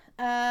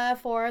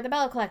for the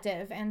Bella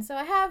Collective. And so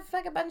I have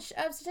like a bunch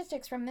of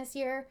statistics from this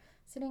year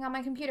sitting on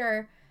my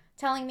computer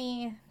telling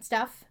me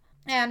stuff.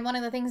 And one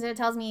of the things that it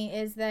tells me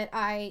is that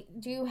I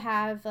do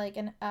have like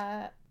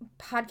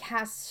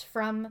podcasts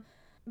from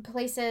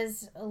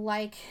places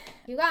like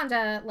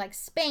Uganda, like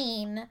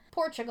Spain,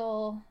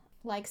 Portugal,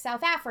 like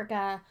South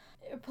Africa,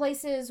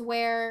 places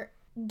where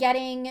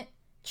getting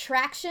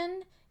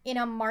traction in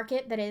a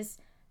market that is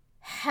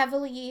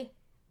heavily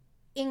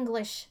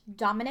English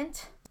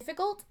dominant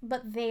difficult,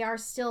 but they are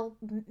still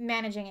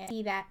managing it.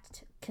 See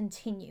that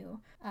continue.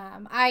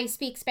 I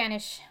speak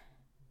Spanish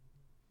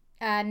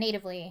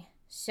natively,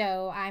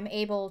 so I'm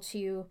able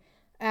to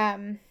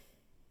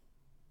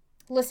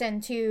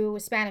listen to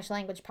Spanish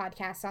language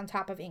podcasts on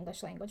top of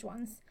English language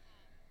ones.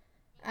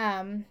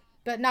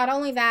 But not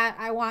only that,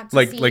 I want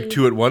to see like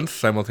two at once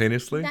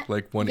simultaneously,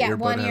 like one earbud has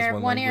one ear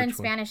in language,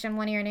 Spanish and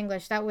one ear in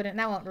English. That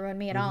won't ruin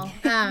me at all.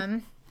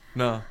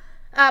 No.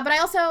 But I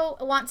also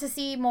want to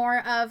see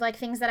more of like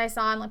things that I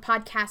saw on like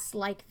podcasts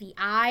like The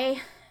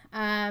Eye,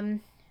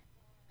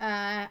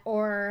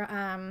 or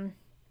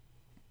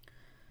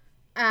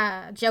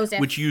Joseph,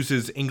 which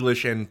uses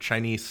English and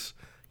Chinese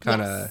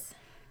kind of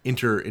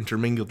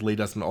intermingledly,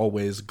 doesn't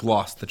always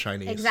gloss the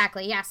Chinese.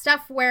 Exactly, yeah.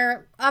 Stuff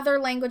where other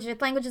languages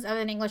other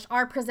than English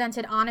are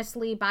presented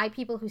honestly by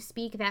people who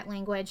speak that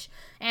language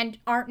and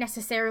aren't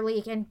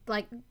necessarily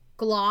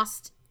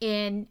glossed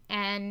in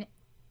an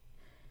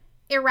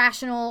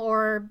irrational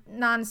or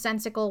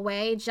nonsensical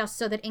way just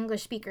so that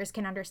English speakers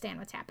can understand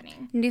what's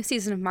happening. New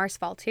season of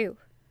Marsfall too.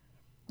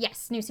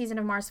 Yes, new season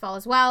of Marsfall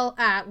as well.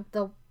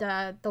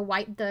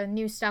 The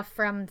new stuff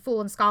from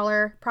Fool and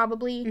Scholar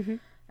probably.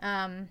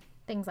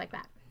 Things like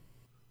that.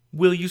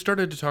 Will, you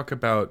started to talk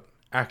about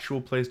actual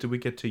plays. Did we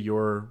get to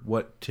your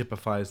what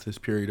typifies this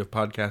period of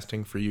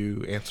podcasting for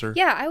you answer?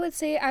 Yeah, I would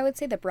say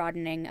the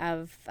broadening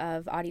of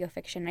audio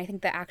fiction. I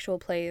think the actual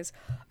plays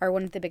are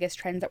one of the biggest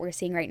trends that we're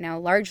seeing right now,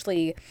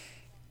 largely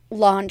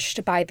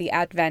launched by the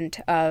advent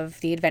of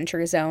the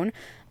Adventure Zone,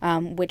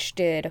 which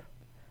did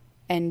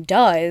and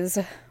does,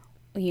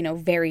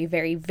 very,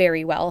 very,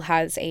 very well,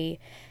 has a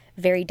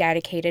very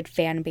dedicated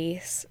fan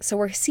base. So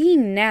we're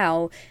seeing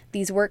now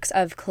these works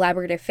of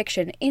collaborative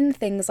fiction in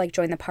things like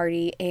Join the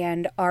Party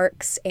and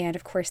Arcs and,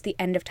 of course, The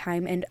End of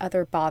Time and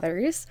Other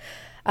Bothers.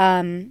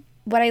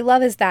 What I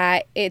love is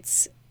that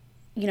it's,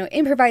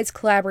 improvised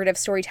collaborative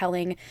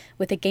storytelling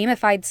with a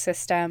gamified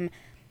system.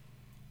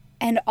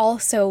 And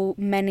also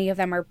many of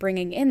them are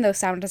bringing in those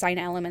sound design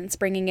elements,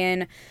 bringing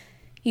in,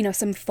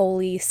 some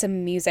Foley,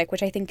 some music,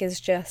 which I think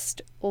is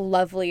just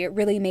lovely. It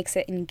really makes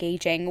it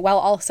engaging while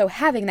also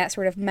having that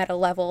sort of meta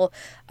level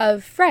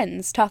of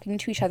friends talking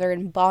to each other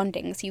and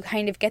bonding. So you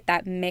kind of get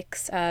that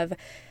mix of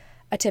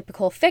a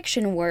typical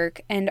fiction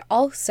work and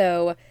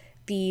also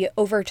the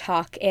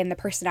overtalk and the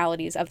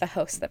personalities of the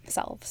hosts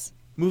themselves.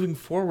 Moving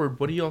forward,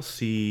 what do y'all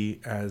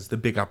see as the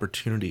big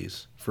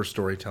opportunities for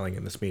storytelling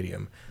in this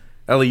medium?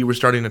 Ellie, you were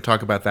starting to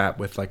talk about that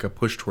with like a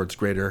push towards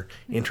greater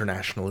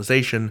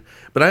internationalization,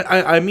 but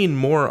I mean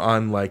more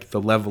on like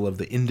the level of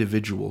the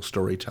individual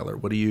storyteller.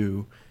 What are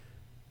you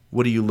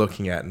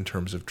looking at in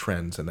terms of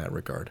trends in that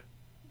regard?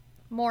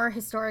 More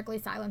historically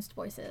silenced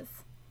voices.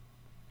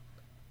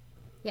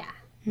 Yeah.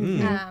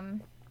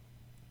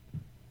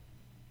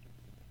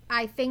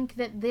 I think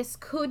that this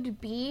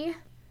could be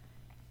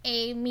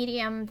a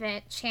medium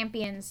that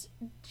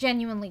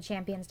genuinely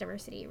champions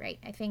diversity, right?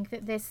 I think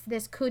that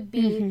this could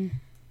be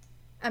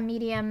a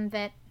medium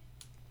that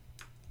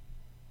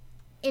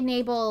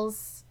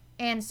enables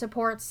and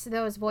supports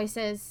those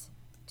voices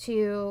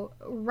to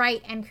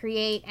write and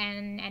create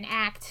and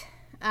act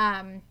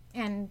and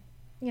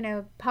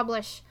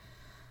publish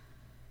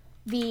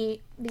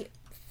the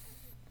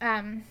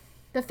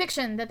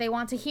fiction that they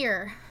want to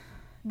hear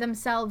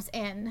themselves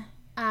in.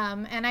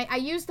 And I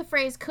use the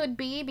phrase could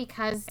be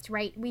because,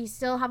 right, we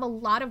still have a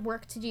lot of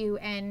work to do,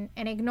 and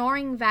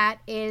ignoring that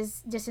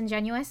is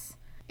disingenuous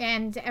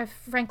and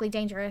frankly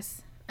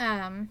dangerous.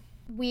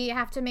 We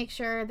have to make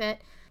sure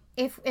that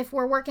if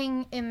we're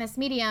working in this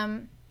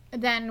medium,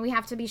 then we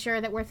have to be sure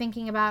that we're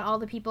thinking about all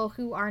the people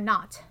who are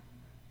not,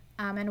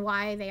 and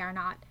why they are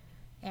not,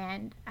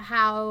 and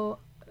how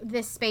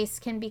this space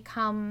can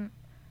become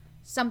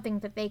something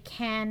that they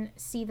can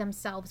see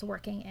themselves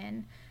working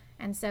in.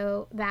 And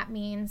so that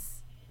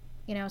means,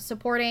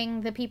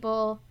 supporting the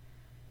people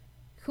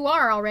who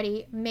are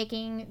already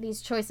making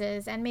these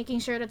choices and making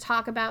sure to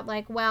talk about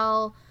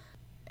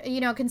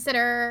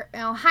consider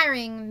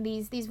hiring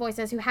these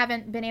voices who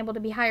haven't been able to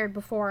be hired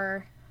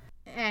before,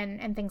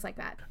 and things like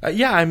that.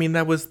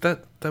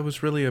 That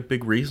was really a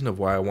big reason of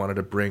why I wanted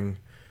to bring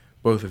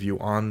both of you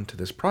on to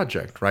this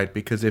project, right?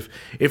 Because if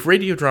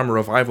Radio Drama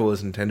Revival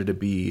is intended to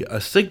be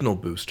a signal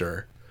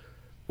booster,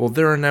 well,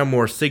 there are now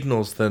more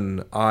signals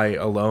than I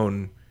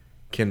alone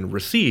can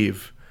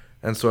receive,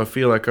 and so I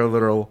feel like our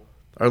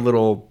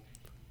little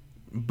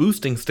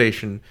boosting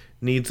station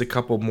needs a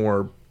couple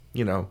more,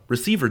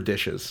 receiver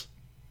dishes.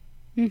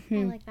 Mm-hmm.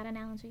 I like that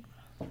analogy.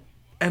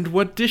 And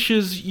what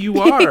dishes you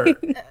are?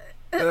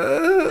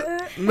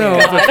 No,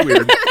 that's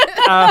weird.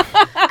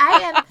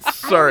 I am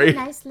Sorry. a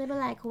nice little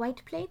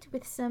white plate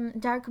with some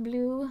dark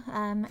blue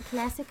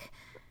classic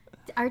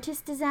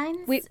artist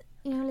designs.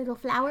 Little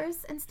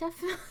flowers and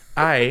stuff.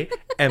 I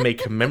am a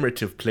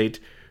commemorative plate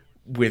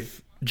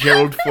with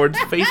Gerald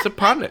Ford's face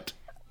upon it.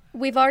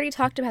 We've already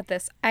talked about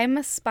this. I'm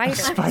a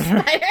spider.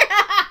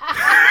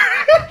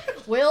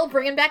 Will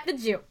bringing back the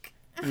joke.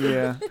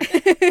 Yeah.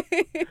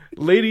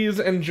 Ladies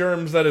and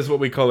germs, that is what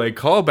we call a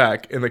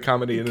callback in the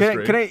comedy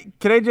industry.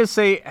 Can I just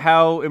say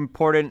how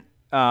important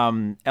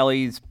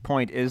Ellie's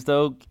point is,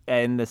 though,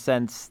 in the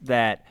sense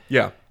that...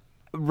 Yeah.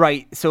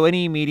 Right. So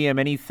any medium,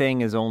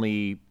 anything is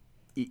only...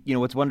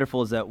 what's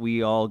wonderful is that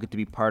we all get to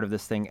be part of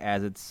this thing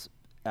as it's...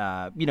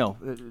 I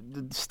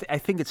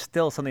think it's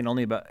still something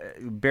only about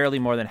barely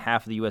more than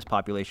half of the U.S.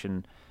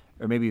 population,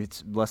 or maybe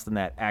it's less than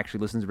that, actually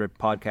listens to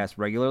podcasts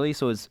regularly.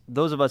 So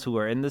those of us who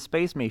are in this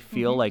space may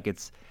feel like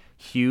it's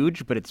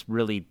huge, but it's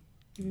really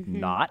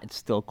not. It's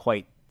still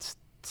quite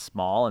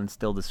small and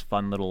still this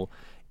fun little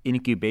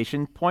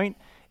incubation point.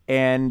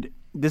 And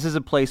this is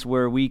a place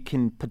where we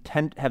can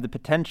have the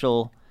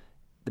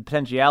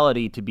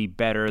potentiality to be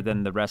better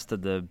than the rest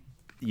of the,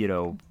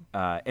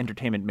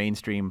 entertainment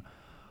mainstream.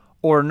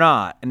 Or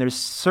not, and there's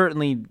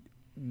certainly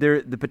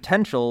the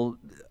potential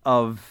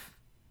of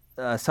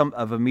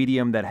a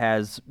medium that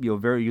has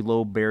very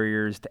low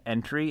barriers to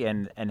entry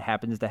and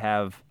happens to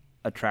have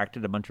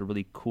attracted a bunch of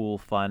really cool,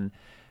 fun,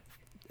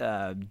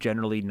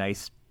 generally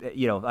nice.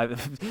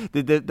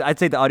 I'd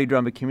say the audio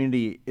drama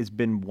community has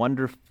been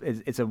wonderful.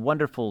 It's a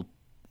wonderful,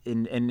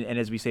 and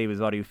as we say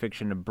with audio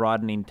fiction, a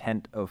broadening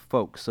tent of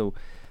folks. So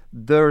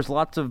there's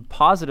lots of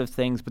positive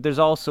things, but there's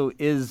also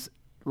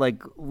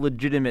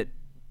legitimate.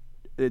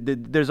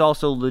 There's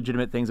also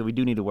legitimate things that we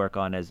do need to work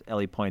on, as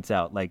Ellie points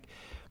out,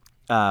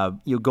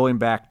 going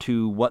back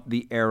to what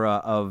the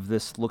era of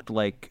this looked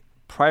like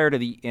prior to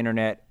the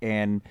internet,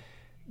 and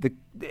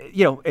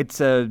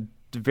it's a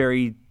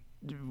very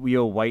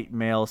white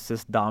male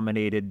cis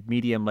dominated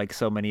medium like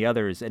so many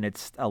others, and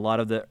it's a lot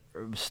of the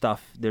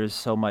stuff. There's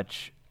so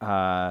much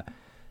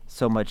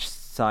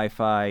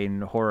sci-fi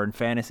and horror and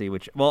fantasy,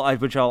 which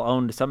I'll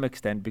own to some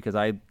extent because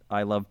I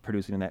love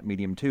producing in that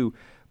medium too.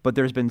 But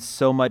there's been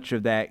so much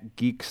of that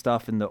geek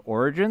stuff in the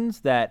origins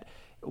that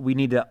we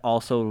need to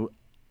also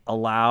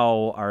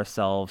allow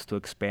ourselves to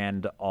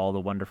expand all the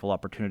wonderful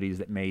opportunities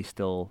that may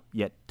still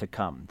yet to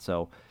come.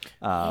 So,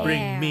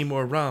 bring me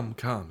more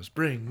rom-coms.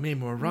 Bring me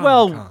more rom-coms.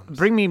 Well,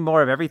 bring me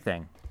more of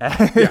everything.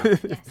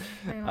 Yes,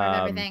 bring more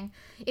of everything.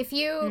 If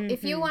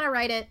you want to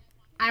write it,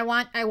 I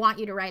want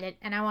you to write it,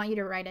 and I want you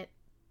to write it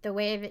the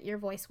way that your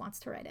voice wants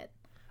to write it.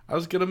 I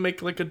was going to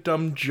make a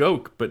dumb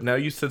joke, but now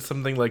you said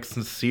something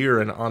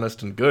sincere and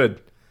honest and good.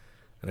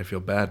 And I feel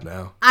bad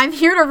now. I'm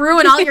here to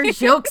ruin all your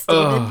jokes,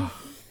 David.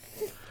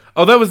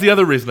 Oh, that was the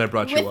other reason I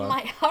brought you on. With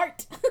my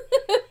heart.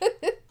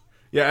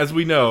 Yeah, as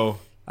we know,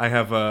 I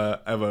have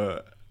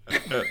a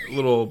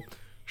little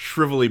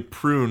shrivelly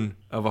prune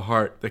of a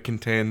heart that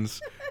contains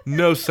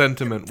no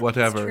sentiment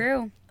whatever. It's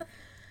true.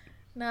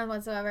 None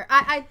whatsoever.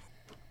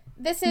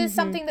 This is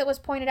something that was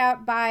pointed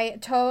out by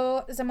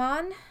To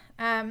Zaman,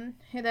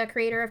 the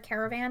creator of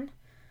Caravan,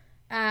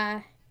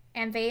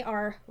 and they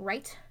are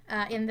right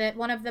in that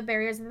one of the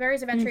barriers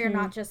of entry are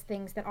not just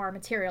things that are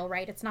material,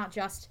 right? It's not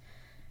just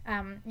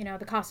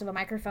the cost of a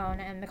microphone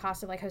and the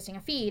cost of hosting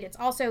a feed. It's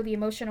also the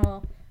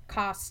emotional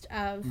cost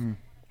of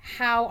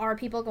how are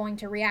people going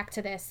to react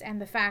to this,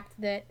 and the fact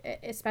that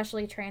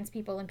especially trans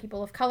people and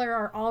people of color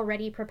are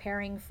already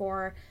preparing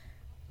for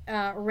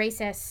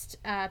racist,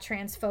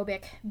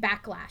 transphobic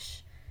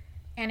backlash.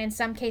 And in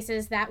some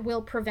cases, that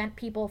will prevent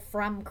people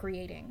from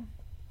creating.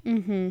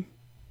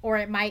 Or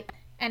it might,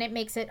 and it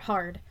makes it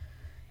hard.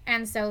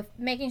 And so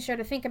making sure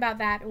to think about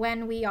that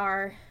when we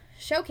are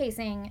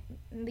showcasing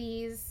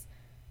these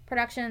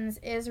productions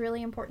is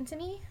really important to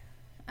me.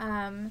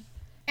 And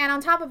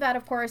on top of that,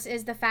 of course,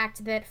 is the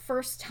fact that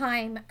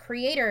first-time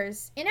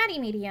creators in any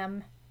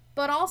medium,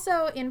 but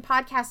also in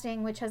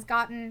podcasting, which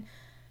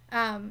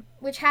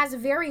has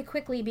very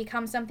quickly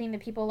become something that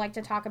people like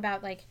to talk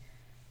about,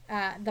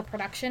 the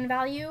production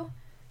value.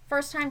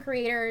 First-time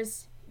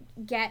creators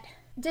get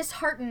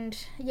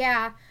disheartened,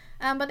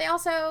 but they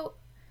also,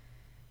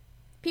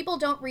 people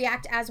don't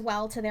react as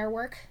well to their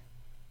work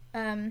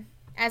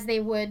as they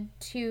would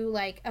to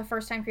like a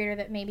first-time creator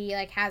that maybe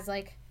like has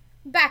like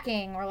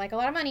backing or like a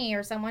lot of money,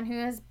 or someone who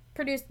has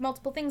produced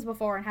multiple things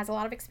before and has a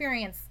lot of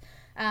experience.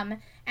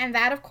 And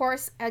that, of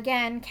course,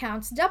 again,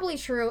 counts doubly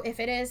true if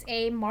it is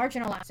a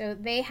marginalized. So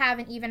they have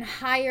an even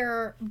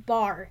higher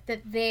bar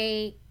that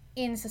they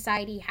in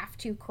society have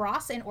to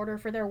cross in order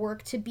for their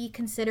work to be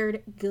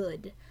considered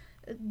good.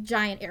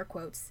 Giant air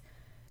quotes.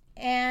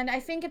 And I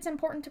think it's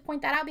important to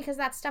point that out because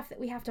that's stuff that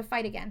we have to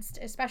fight against,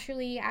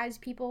 especially as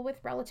people with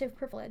relative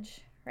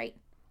privilege, right?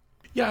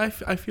 Yeah,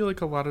 I feel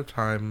like a lot of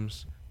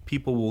times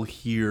people will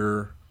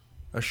hear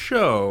a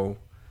show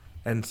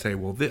and say,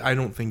 well, I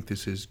don't think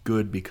this is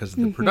good because of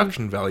the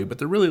production value, but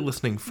they're really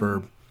listening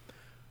for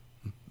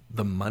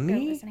the money?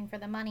 They're listening for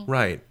the money.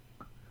 Right.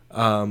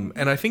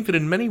 And I think that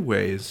in many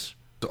ways,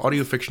 the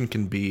audio fiction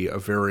can be a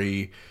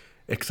very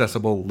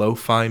accessible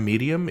lo-fi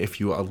medium if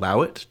you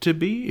allow it to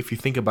be. If you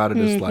think about it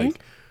as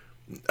like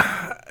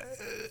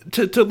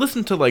to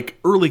listen to like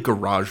early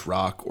garage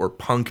rock or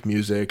punk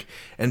music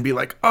and be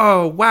like,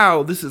 oh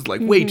wow, this is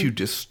like way too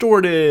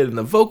distorted and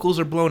the vocals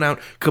are blown out,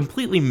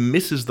 completely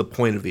misses the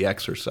point of the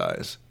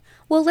exercise.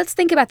 Well, let's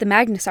think about the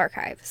Magnus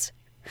Archives.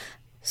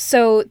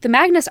 So the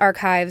Magnus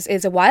Archives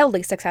is a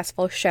wildly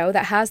successful show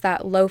that has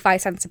that lo-fi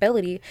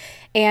sensibility.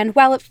 And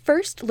while at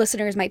first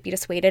listeners might be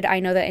dissuaded, I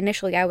know that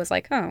initially I was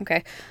like, oh,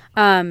 okay.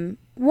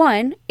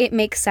 One, it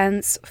makes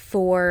sense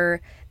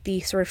for the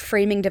sort of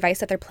framing device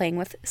that they're playing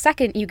with.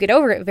 Second, you get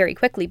over it very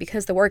quickly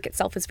because the work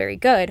itself is very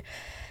good.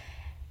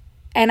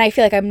 And I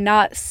feel like I'm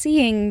not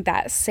seeing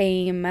that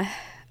same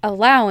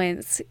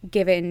allowance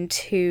given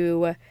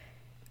to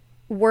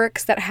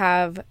works that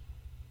have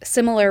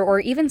similar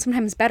or even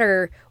sometimes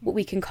better what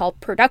we can call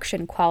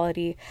production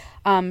quality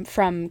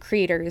from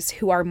creators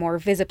who are more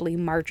visibly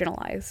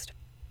marginalized.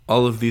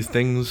 All of these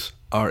things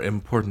are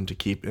important to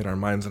keep in our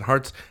minds and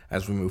hearts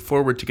as we move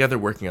forward together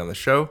working on the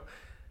show.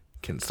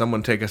 Can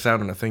someone take us out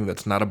on a thing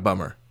that's not a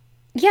bummer?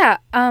 Yeah,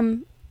 I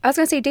was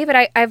going to say, David,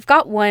 I've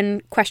got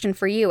one question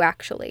for you,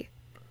 actually.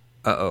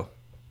 Uh-oh.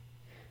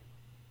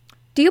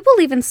 Do you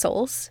believe in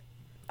souls?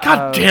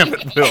 God damn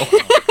it, Will.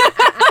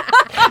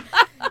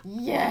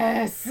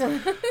 Yes.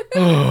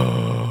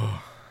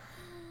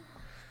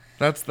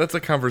 That's a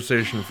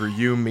conversation for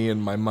you, me,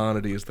 and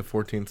Maimonides, the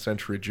 14th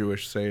century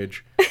Jewish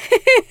sage.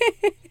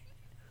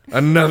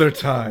 Another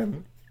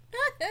time.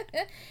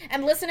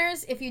 And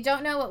listeners, if you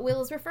don't know what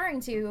Will is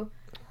referring to,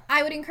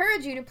 I would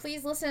encourage you to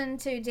please listen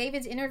to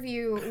David's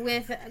interview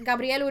with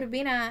Gabriel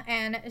Urbina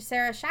and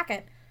Sarah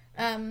Shackett.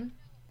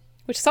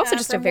 Which is also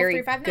just a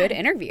very good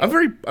interview.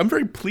 I'm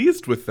very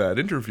pleased with that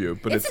interview,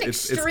 but it's an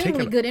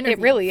extremely good interview.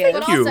 It really is.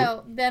 But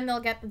also, then they'll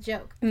get the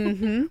joke.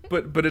 Mm-hmm.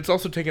 But it's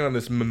also taken on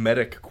this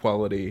mimetic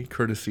quality,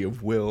 courtesy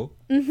of Will.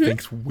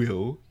 Thanks,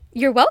 Will.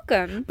 You're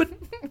welcome.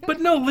 But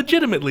no,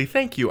 legitimately,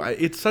 thank you.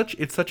 It's such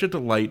a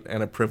delight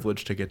and a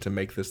privilege to get to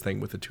make this thing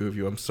with the two of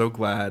you. I'm so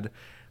glad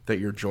that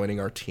you're joining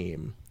our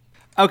team.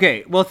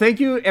 Okay, well, thank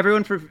you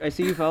everyone I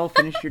see you've all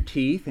finished your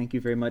tea. Thank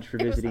you very much for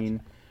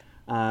visiting.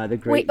 The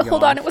great Wait,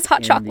 hold on, it was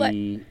hot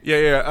chocolate.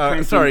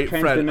 Sorry,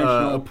 Fred.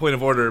 A point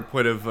of order,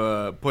 point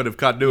of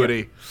continuity.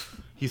 Yep.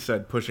 He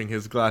said, pushing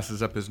his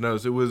glasses up his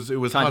nose. It was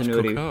hot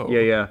cocoa.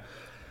 Yeah.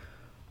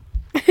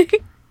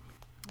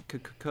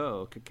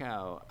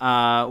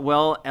 Cacao.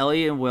 Well,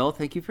 Ellie and Will,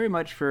 thank you very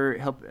much for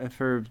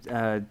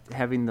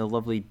having the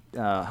lovely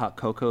hot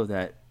cocoa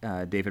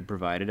that David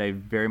provided. I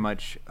very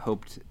much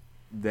hoped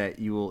that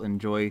you will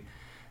enjoy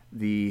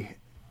the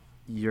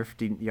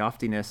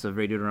yoftiness of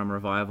Radiodrama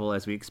Revival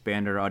as we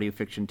expand our audio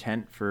fiction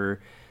tent for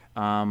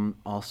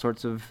all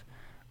sorts of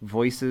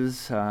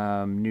voices,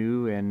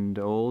 new and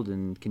old,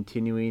 and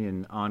continuing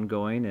and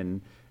ongoing,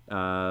 and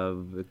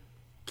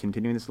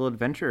continuing this little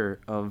adventure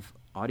of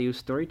audio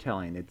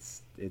storytelling.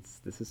 This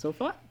is so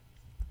fun.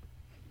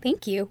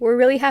 Thank you. We're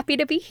really happy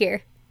to be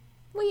here.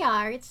 We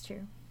are. It's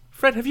true.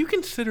 Fred, have you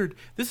considered,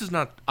 this is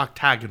not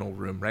octagonal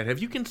room, right? Have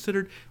you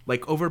considered,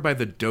 like, over by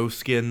the dough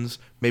skins,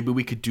 maybe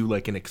we could do,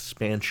 like, an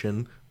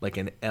expansion, like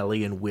an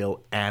Ellie and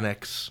Will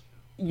annex,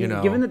 you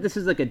know? Given that this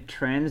is, like, a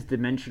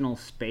trans-dimensional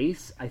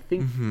space, I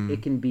think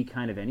it can be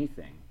kind of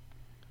anything.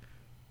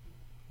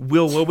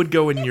 Will, what would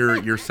go in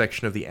your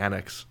section of the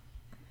annex?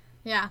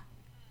 Yeah.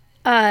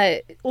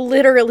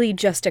 Literally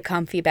just a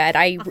comfy bed.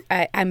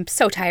 I'm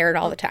so tired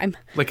all the time.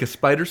 Like a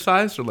spider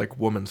size or like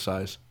woman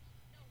size?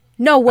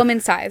 No,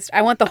 woman-sized.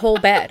 I want the whole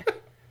bed.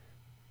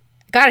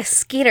 Got a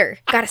skitter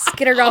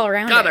all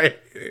around God,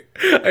 it.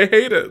 I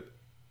hate it.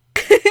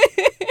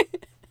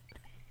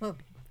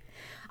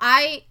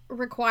 I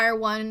require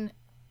one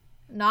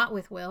not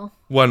with Will.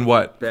 One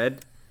what?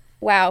 Bed?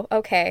 Wow,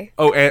 okay.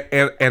 Oh,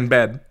 and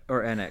bed.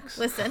 Or annex.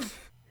 Listen.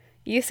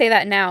 You say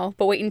that now,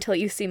 but wait until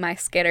you see my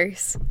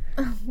skitters.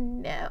 Oh,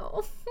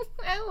 no.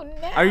 Oh,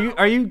 no.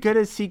 Are you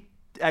gonna seek,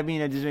 I mean,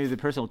 this may be the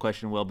personal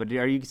question, Will, but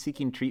are you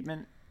seeking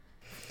treatment?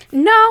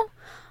 No.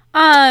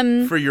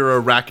 For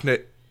your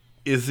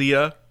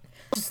arachnoisia?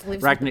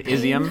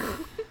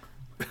 Arachnoisium?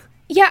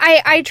 Yeah,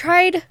 I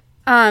tried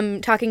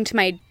talking to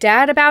my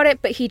dad about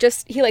it, but he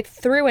like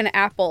threw an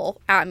apple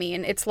at me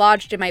and it's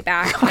lodged in my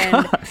back,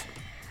 and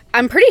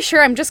I'm pretty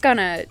sure I'm just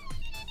gonna,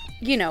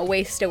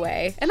 waste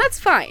away. And that's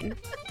fine.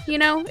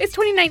 It's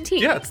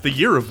 2019. Yeah, it's the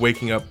year of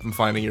waking up and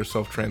finding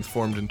yourself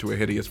transformed into a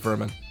hideous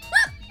vermin.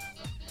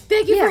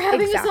 Thank you for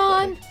having us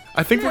on.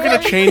 I think we're going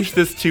to change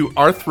this to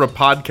Arthra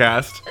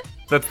Podcast.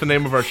 That's the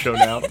name of our show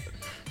now.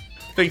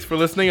 Thanks for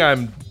listening.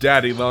 I'm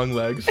Daddy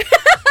Longlegs.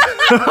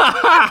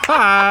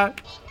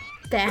 Dad,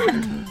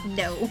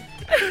 no.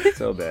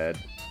 So bad.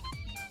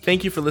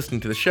 Thank you for listening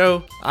to the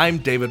show. I'm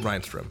David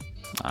Reinstrom.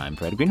 I'm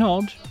Fred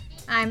Greenhalgh.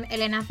 I'm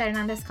Elena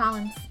Fernandez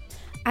Collins.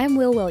 I'm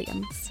Will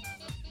Williams.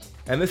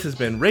 And this has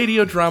been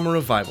Radio Drama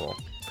Revival.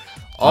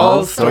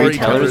 All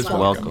storytellers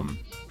welcome.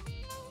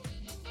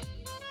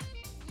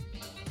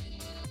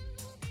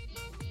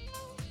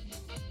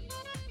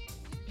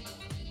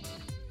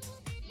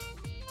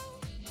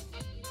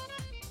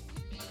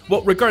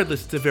 Well,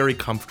 regardless, it's a very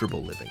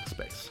comfortable living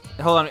space.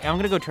 Hold on, I'm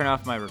gonna go turn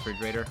off my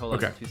refrigerator. Hold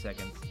on, Okay. 2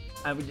 seconds.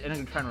 I'm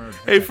gonna try and remember.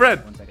 Hey,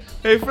 Fred. 1 second.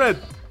 Hey, Fred.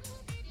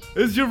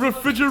 Is your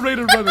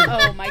refrigerator running?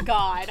 Oh my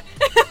god.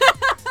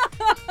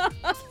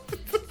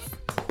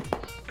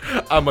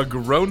 I'm a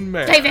grown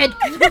man. David!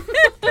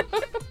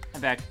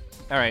 I'm back.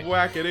 All right.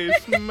 Whackity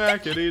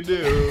smackity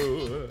doo.